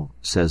now,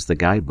 says the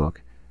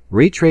guidebook,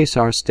 retrace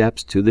our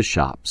steps to the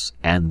shops,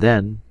 and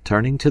then,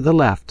 turning to the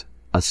left,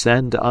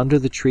 ascend under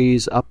the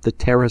trees up the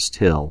terraced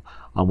hill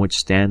on which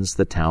stands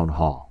the town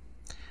hall.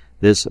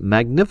 This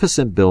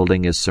magnificent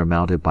building is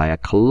surmounted by a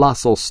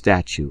colossal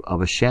statue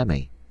of a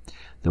chamois,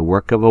 the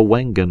work of a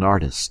Wengan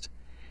artist.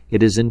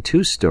 It is in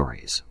 2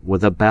 stories,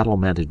 with a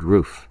battlemented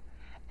roof,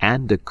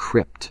 and a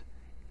crypt,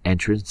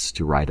 entrance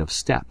to right of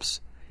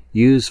steps,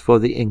 used for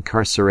the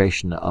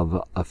incarceration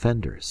of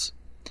offenders.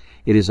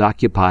 It is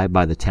occupied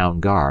by the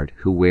town guard,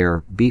 who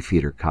wear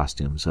beefeater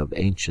costumes of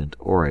ancient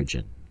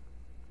origin.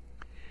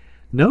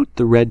 Note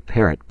the red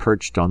parrot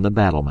perched on the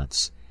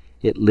battlements.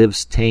 It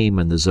lives tame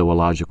in the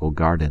zoological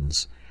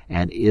gardens,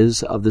 and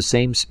is of the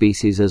same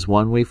species as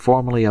one we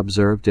formerly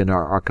observed in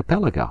our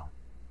archipelago.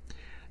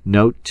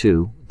 Note,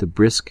 too, the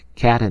brisk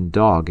cat and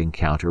dog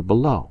encounter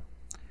below.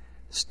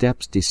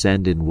 Steps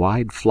descend in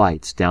wide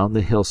flights down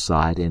the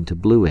hillside into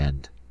Blue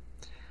End.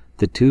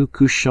 The 2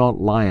 couchant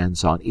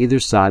lions on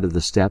either side of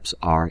the steps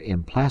are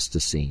in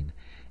plasticine,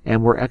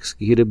 and were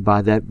executed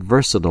by that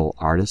versatile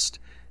artist,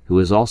 who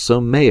is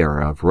also mayor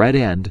of Red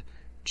End,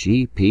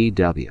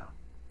 G.P.W.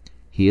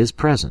 He is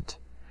present.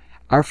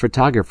 Our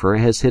photographer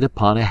has hit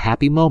upon a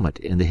happy moment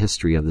in the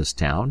history of this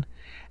town,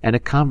 and a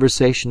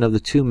conversation of the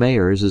 2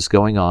 mayors is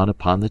going on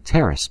upon the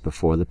terrace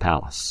before the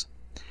palace.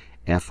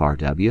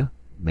 F.R.W.,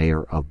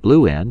 mayor of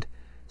Blue End,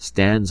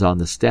 stands on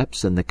the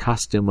steps in the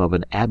costume of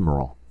an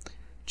admiral.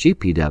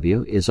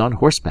 G.P.W. is on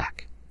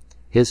horseback.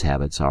 His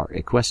habits are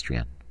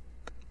equestrian.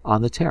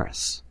 On the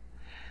terrace,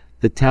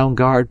 the town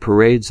guard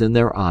parades in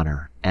their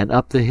honor, and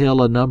up the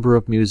hill a number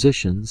of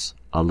musicians,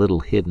 a little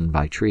hidden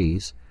by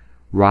trees,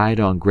 ride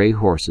on grey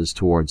horses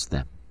towards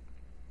them.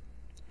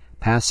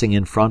 Passing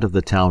in front of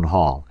the town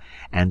hall,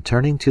 and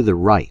turning to the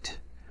right,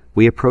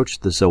 we approach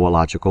the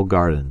zoological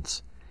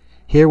gardens.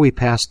 Here we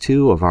pass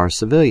 2 of our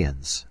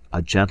civilians,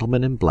 a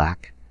gentleman in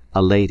black,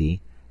 a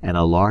lady, and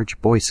a large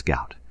Boy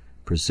Scout,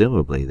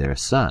 presumably their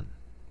son.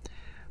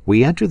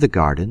 We enter the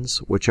gardens,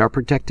 which are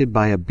protected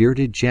by a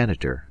bearded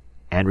janitor,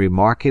 and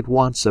remark at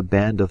once a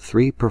band of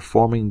 3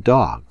 performing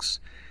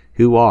dogs,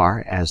 who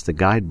are, as the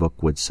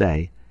guidebook would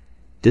say,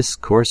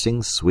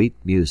 discoursing sweet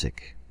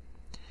music.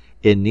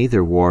 In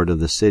neither ward of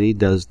the city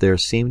does there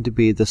seem to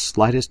be the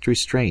slightest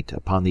restraint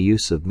upon the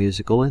use of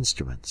musical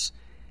instruments.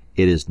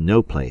 It is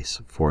no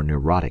place for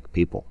neurotic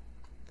people.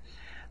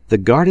 The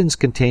gardens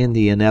contain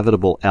the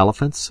inevitable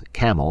elephants,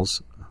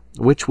 camels,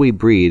 which we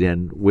breed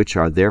and which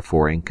are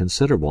therefore in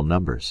considerable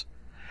numbers,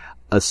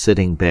 a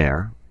sitting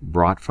bear,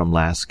 brought from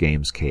last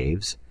game's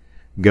caves,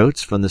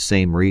 goats from the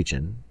same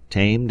region,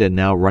 tamed and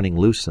now running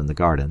loose in the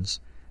gardens,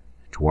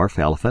 dwarf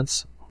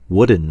elephants,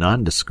 wooden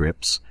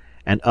nondescripts,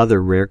 and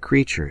other rare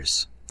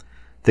creatures.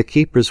 The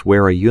keepers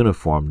wear a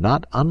uniform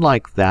not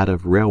unlike that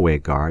of railway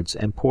guards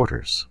and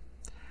porters.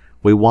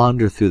 We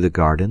wander through the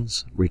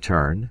gardens,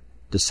 return,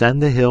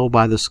 descend the hill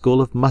by the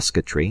school of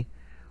musketry,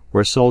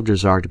 where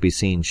soldiers are to be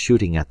seen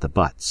shooting at the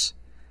butts,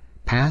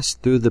 pass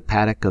through the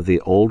paddock of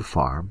the old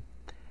farm,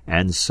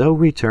 and so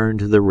return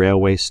to the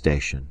railway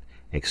station,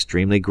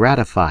 extremely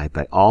gratified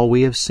by all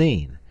we have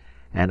seen,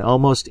 and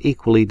almost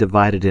equally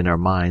divided in our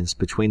minds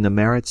between the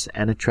merits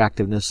and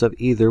attractiveness of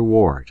either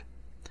ward.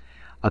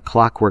 A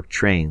clockwork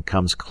train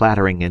comes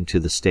clattering into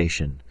the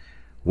station.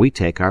 We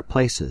take our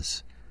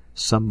places.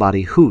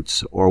 Somebody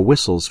hoots or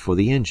whistles for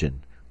the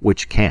engine,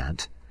 which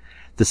can't.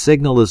 The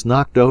signal is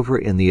knocked over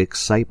in the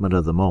excitement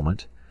of the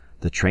moment.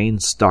 The train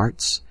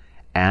starts,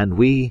 and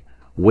we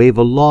wave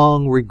a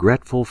long,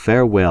 regretful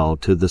farewell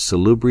to the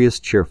salubrious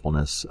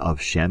cheerfulness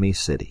of Chamois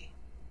City.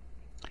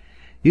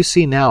 You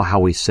see now how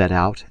we set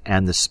out,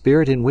 and the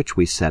spirit in which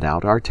we set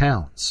out our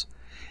towns.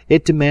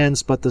 It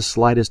demands but the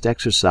slightest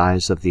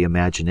exercise of the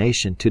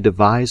imagination to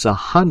devise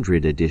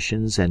 100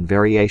 editions and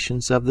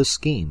variations of the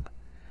scheme.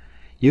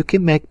 You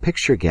can make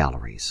picture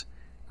galleries,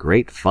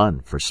 great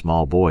fun for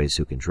small boys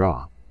who can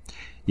draw.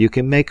 You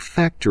can make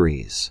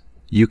factories.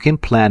 You can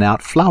plan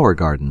out flower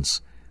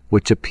gardens,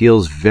 which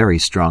appeals very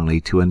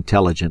strongly to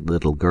intelligent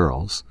little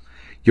girls.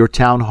 Your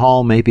town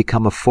hall may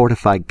become a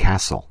fortified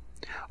castle,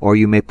 or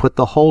you may put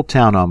the whole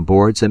town on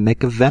boards and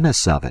make a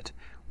Venice of it,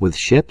 with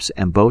ships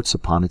and boats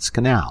upon its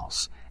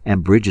canals,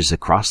 and bridges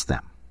across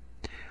them.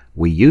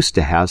 We used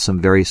to have some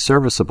very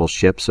serviceable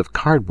ships of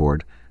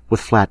cardboard with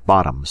flat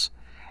bottoms,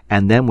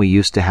 and then we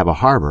used to have a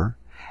harbor,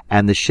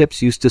 and the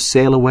ships used to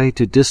sail away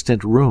to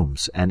distant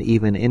rooms and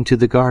even into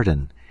the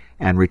garden,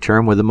 and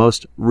return with the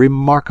most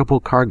remarkable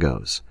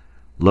cargoes,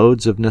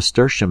 loads of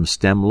nasturtium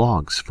stem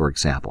logs, for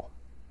example.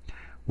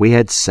 We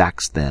had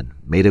sacks then,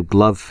 made of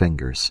glove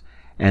fingers,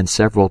 and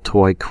several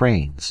toy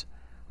cranes.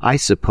 I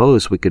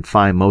suppose we could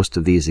find most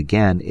of these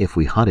again if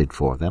we hunted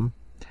for them.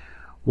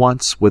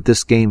 Once, with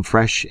this game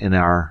fresh in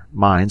our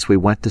minds, we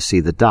went to see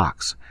the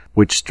docks,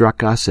 which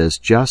struck us as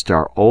just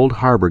our old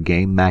harbor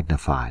game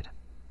magnified.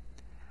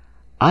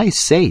 "I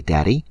say,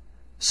 Daddy,"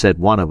 said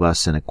one of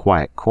us in a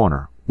quiet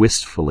corner,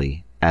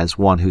 wistfully, as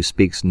one who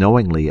speaks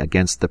knowingly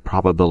against the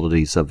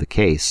probabilities of the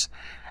case,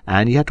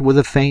 and yet with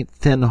a faint,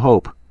 thin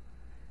hope,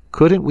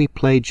 "couldn't we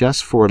play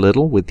just for a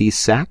little with these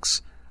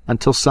sacks,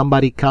 until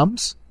somebody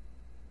comes?"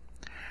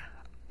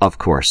 Of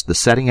course, the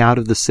setting out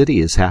of the city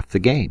is half the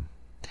game.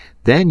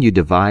 Then you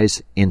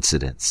devise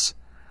incidents.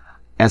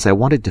 As I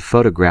wanted to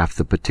photograph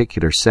the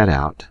particular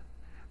set-out,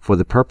 for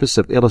the purpose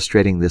of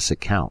illustrating this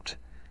account,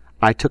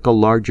 I took a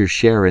larger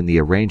share in the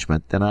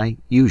arrangement than I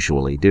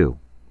usually do.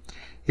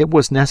 It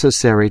was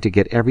necessary to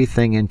get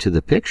everything into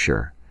the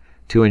picture,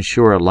 to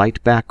ensure a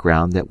light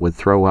background that would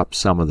throw up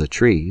some of the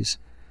trees,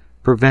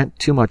 prevent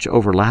too much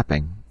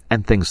overlapping,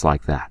 and things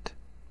like that.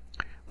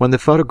 When the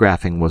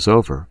photographing was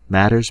over,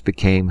 matters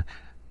became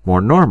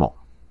more normal.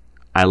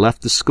 I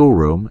left the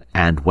schoolroom,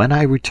 and when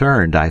I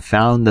returned I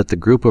found that the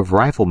group of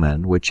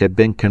riflemen which had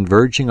been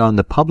converging on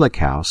the public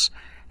house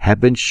had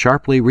been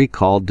sharply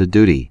recalled to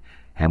duty,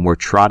 and were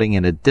trotting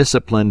in a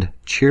disciplined,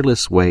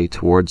 cheerless way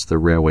towards the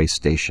railway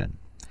station.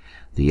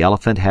 The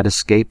elephant had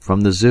escaped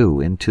from the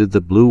zoo into the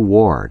Blue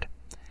Ward,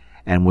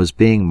 and was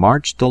being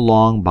marched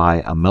along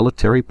by a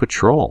military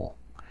patrol.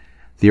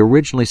 The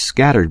originally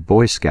scattered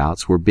Boy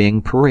Scouts were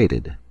being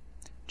paraded.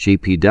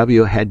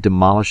 GPW had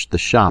demolished the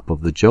shop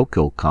of the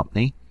Jokill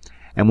Company,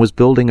 and was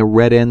building a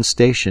Red End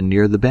station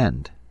near the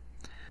bend.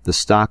 The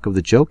stock of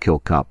the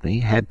Jokill Company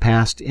had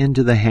passed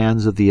into the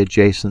hands of the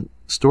adjacent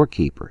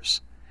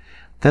storekeepers.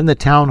 Then the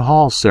town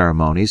hall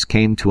ceremonies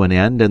came to an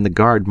end and the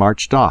guard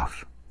marched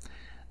off.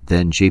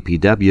 Then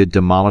GPW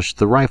demolished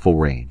the rifle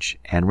range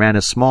and ran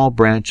a small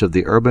branch of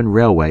the urban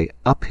railway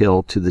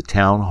uphill to the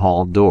town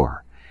hall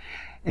door,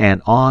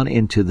 and on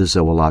into the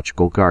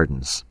zoological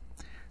gardens.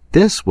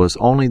 This was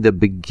only the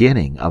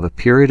beginning of a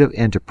period of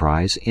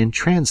enterprise in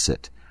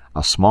transit,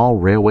 a small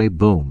railway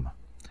boom.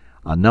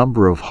 A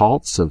number of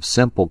halts of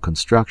simple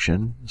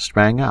construction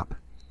sprang up.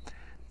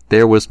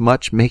 There was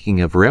much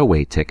making of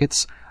railway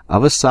tickets,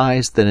 of a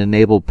size that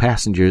enabled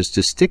passengers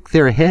to stick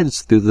their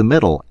heads through the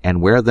middle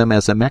and wear them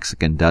as a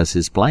Mexican does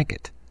his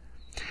blanket.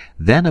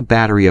 Then a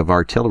battery of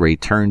artillery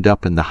turned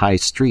up in the high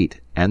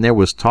street, and there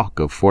was talk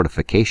of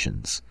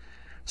fortifications.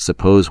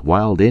 Suppose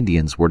wild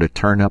Indians were to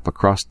turn up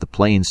across the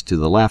plains to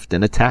the left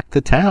and attack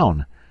the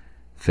town?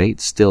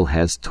 Fate still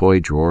has toy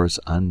drawers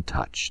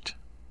untouched.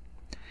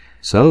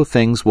 So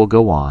things will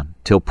go on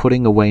till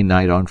putting away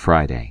night on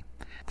Friday.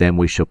 Then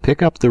we shall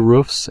pick up the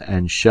roofs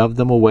and shove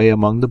them away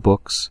among the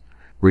books,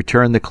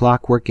 return the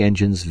clockwork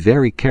engines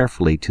very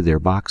carefully to their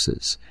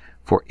boxes,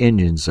 for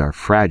engines are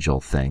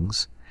fragile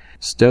things,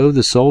 stow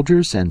the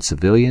soldiers and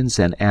civilians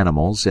and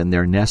animals in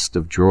their nest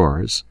of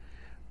drawers,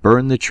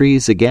 burn the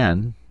trees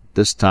again,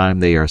 this time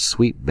they are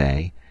sweet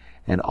bay,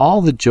 and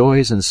all the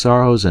joys and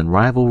sorrows and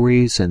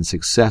rivalries and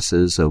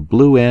successes of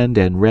Blue End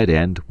and Red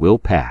End will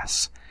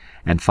pass,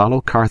 and follow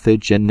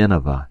Carthage and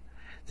Nineveh,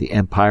 the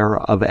empire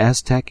of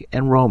Aztec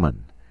and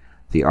Roman,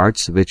 the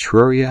arts of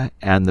Etruria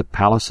and the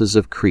palaces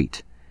of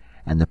Crete,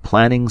 and the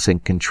plannings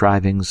and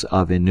contrivings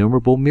of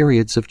innumerable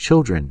myriads of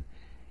children,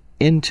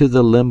 into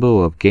the limbo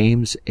of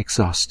games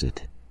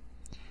exhausted.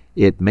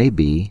 It may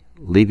be,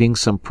 leaving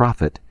some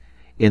profit,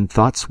 in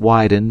thoughts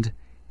widened,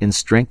 in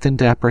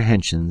strengthened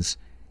apprehensions,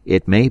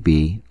 it may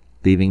be,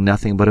 leaving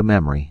nothing but a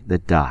memory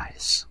that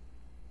dies.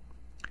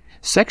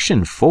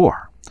 Section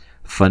 4.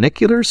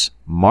 Funiculars,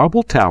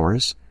 marble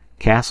towers,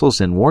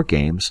 castles and war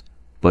games,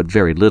 but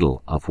very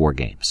little of war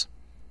games.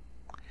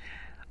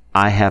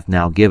 I have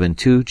now given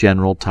 2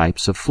 general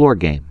types of floor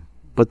game,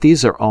 but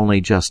these are only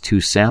just 2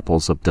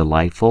 samples of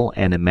delightful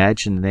and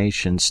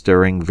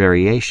imagination-stirring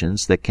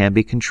variations that can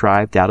be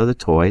contrived out of the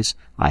toys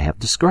I have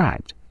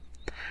described.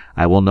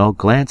 I will now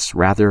glance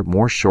rather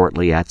more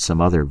shortly at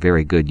some other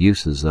very good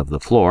uses of the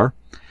floor,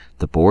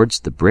 the boards,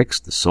 the bricks,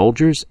 the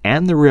soldiers,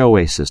 and the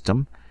railway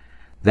system,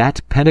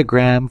 that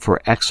pentagram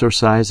for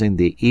exorcising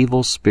the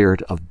evil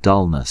spirit of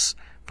dullness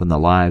from the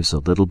lives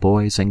of little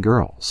boys and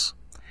girls.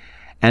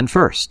 And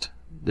first,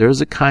 there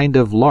is a kind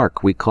of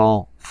lark we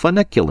call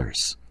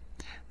funiculars.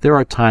 There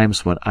are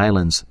times when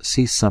islands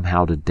cease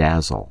somehow to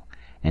dazzle,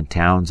 and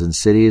towns and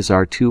cities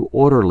are too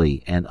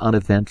orderly and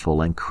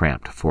uneventful and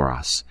cramped for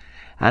us,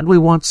 and we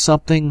want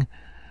something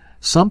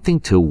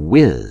to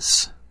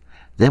whiz.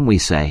 Then we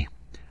say,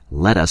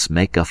 let us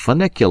make a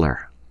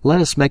funicular. Let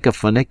us make a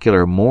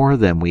funicular more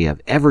than we have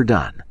ever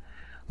done.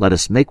 Let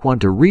us make one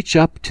to reach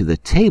up to the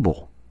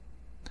table.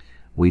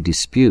 We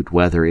dispute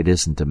whether it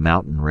isn't a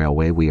mountain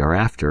railway we are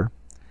after.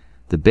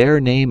 The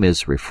bare name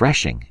is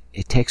refreshing.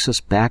 It takes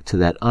us back to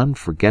that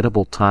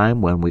unforgettable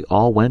time when we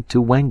all went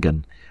to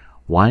Wengen,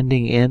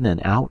 winding in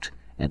and out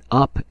and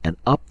up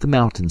the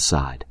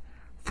mountainside,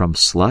 from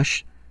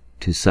slush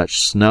to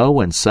such snow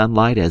and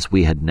sunlight as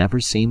we had never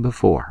seen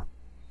before.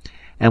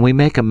 And we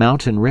make a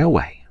mountain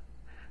railway.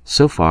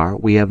 So far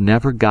we have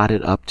never got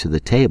it up to the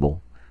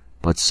table,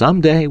 but some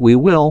day we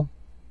will.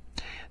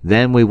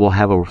 Then we will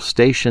have a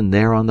station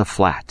there on the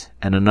flat,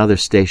 and another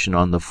station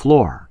on the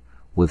floor,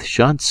 with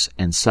shunts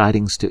and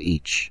sidings to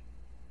each.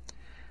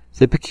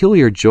 The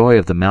peculiar joy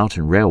of the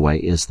mountain railway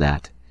is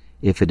that,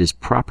 if it is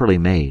properly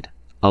made,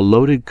 a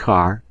loaded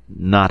car,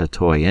 not a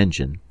toy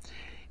engine,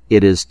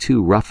 it is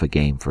too rough a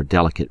game for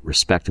delicate,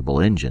 respectable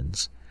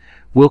engines,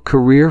 will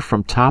career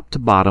from top to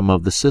bottom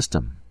of the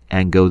system,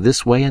 and go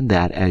this way and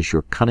that as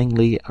your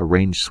cunningly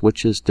arranged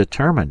switches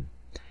determine.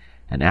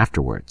 And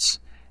afterwards,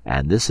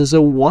 and this is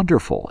a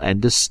wonderful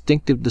and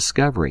distinctive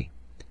discovery,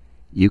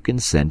 you can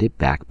send it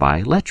back by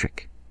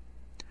electric.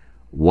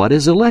 What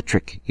is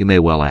electric, you may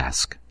well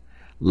ask?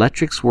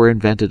 Electrics were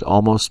invented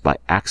almost by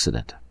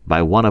accident,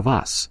 by one of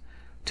us,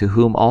 to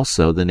whom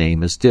also the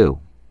name is due.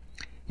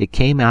 It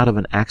came out of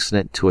an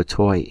accident to a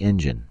toy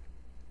engine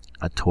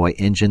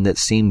that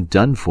seemed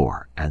done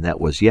for, and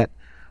that was yet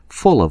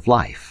full of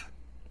life.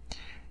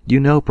 You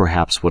know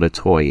perhaps what a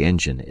toy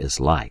engine is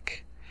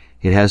like.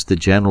 It has the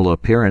general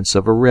appearance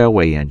of a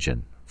railway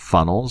engine,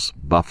 funnels,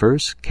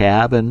 buffers,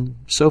 cab, and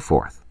so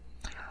forth.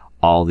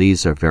 All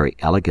these are very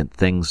elegant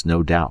things,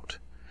 no doubt,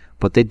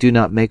 but they do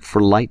not make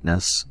for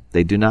lightness,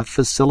 they do not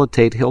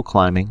facilitate hill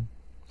climbing.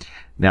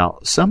 Now,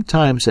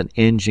 sometimes an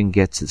engine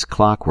gets its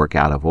clockwork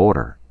out of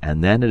order,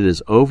 and then it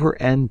is over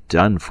and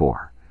done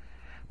for.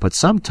 But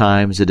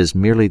sometimes it is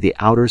merely the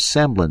outer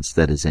semblance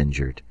that is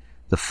injured,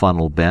 the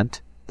funnel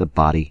bent, the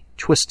body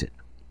twisted.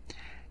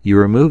 You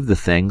remove the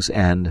things,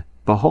 and,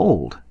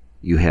 behold,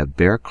 you have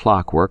bare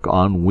clockwork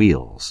on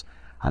wheels,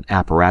 an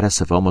apparatus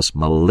of almost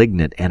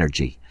malignant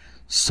energy,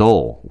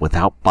 soul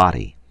without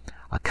body,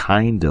 a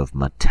kind of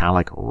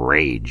metallic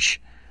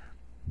rage.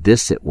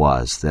 This it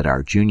was that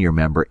our junior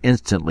member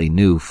instantly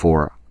knew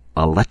for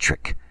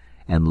electric,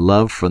 and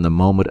loved from the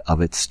moment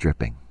of its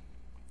stripping.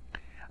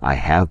 I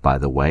have, by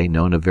the way,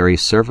 known a very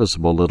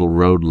serviceable little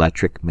road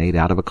electric made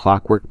out of a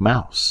clockwork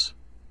mouse.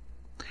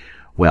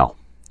 Well,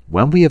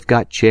 when we have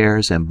got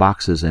chairs and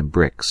boxes and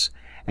bricks,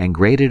 and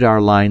graded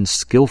our lines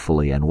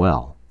skilfully and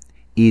well,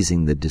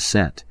 easing the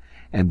descent,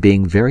 and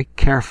being very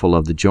careful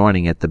of the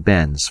joining at the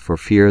bends for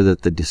fear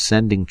that the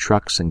descending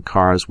trucks and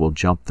cars will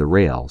jump the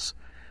rails,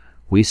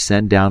 we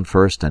send down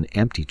first an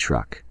empty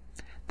truck,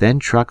 then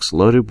trucks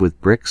loaded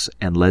with bricks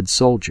and lead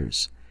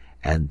soldiers,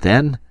 and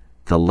then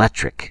the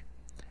electric,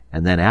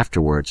 and then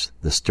afterwards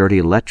the sturdy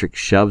electric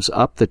shoves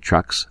up the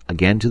trucks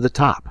again to the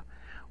top,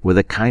 with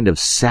a kind of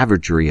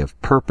savagery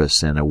of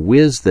purpose and a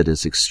whiz that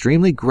is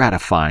extremely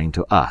gratifying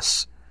to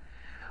us.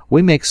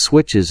 We make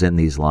switches in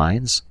these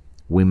lines.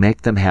 We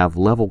make them have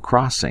level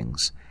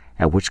crossings,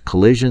 at which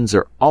collisions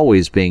are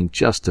always being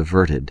just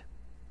averted.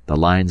 The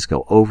lines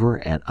go over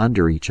and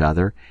under each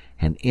other,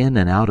 and in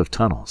and out of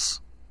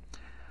tunnels.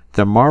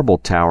 The marble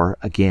tower,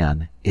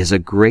 again, is a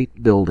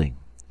great building,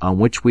 on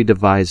which we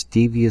devise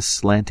devious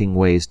slanting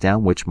ways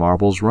down which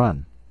marbles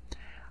run.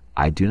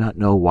 I do not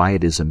know why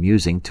it is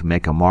amusing to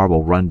make a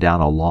marble run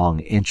down a long,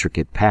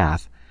 intricate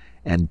path,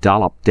 and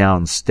dollop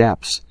down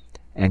steps,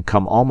 and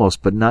come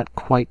almost but not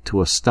quite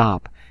to a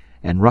stop,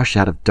 and rush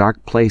out of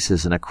dark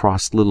places and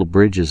across little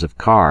bridges of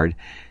card.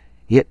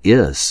 It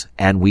is,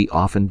 and we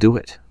often do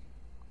it.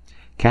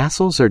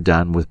 Castles are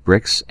done with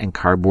bricks and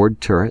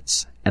cardboard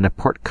turrets, and a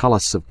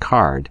portcullis of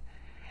card,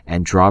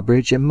 and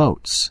drawbridge and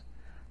moats.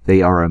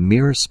 They are a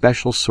mere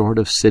special sort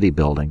of city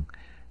building,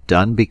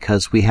 done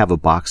because we have a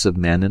box of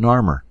men in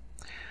armor.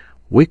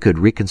 We could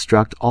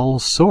reconstruct all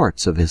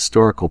sorts of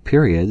historical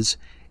periods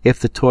if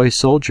the toy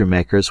soldier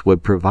makers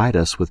would provide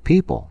us with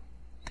people.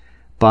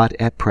 But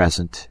at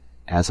present,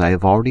 as I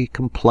have already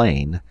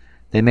complained,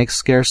 they make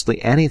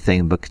scarcely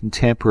anything but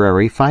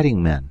contemporary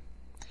fighting men.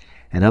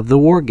 And of the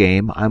war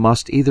game I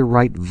must either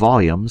write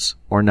volumes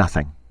or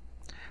nothing.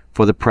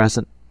 For the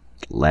present,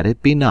 let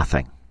it be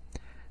nothing.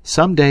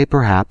 Some day,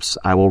 perhaps,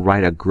 I will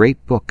write a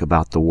great book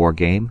about the war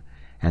game,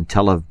 and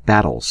tell of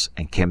battles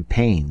and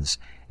campaigns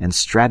and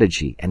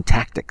strategy and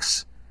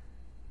tactics.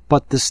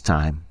 But this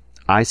time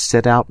I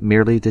set out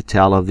merely to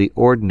tell of the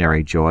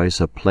ordinary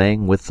joys of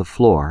playing with the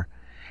floor,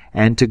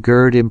 and to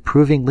gird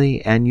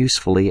improvingly and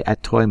usefully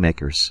at toy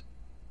makers.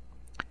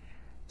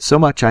 So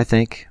much, I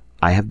think,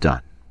 I have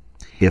done.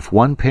 If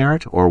one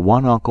parent or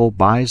one uncle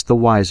buys the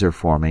wiser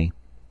for me,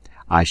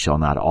 I shall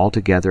not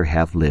altogether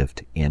have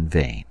lived in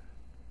vain.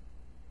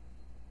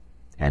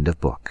 End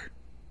of book.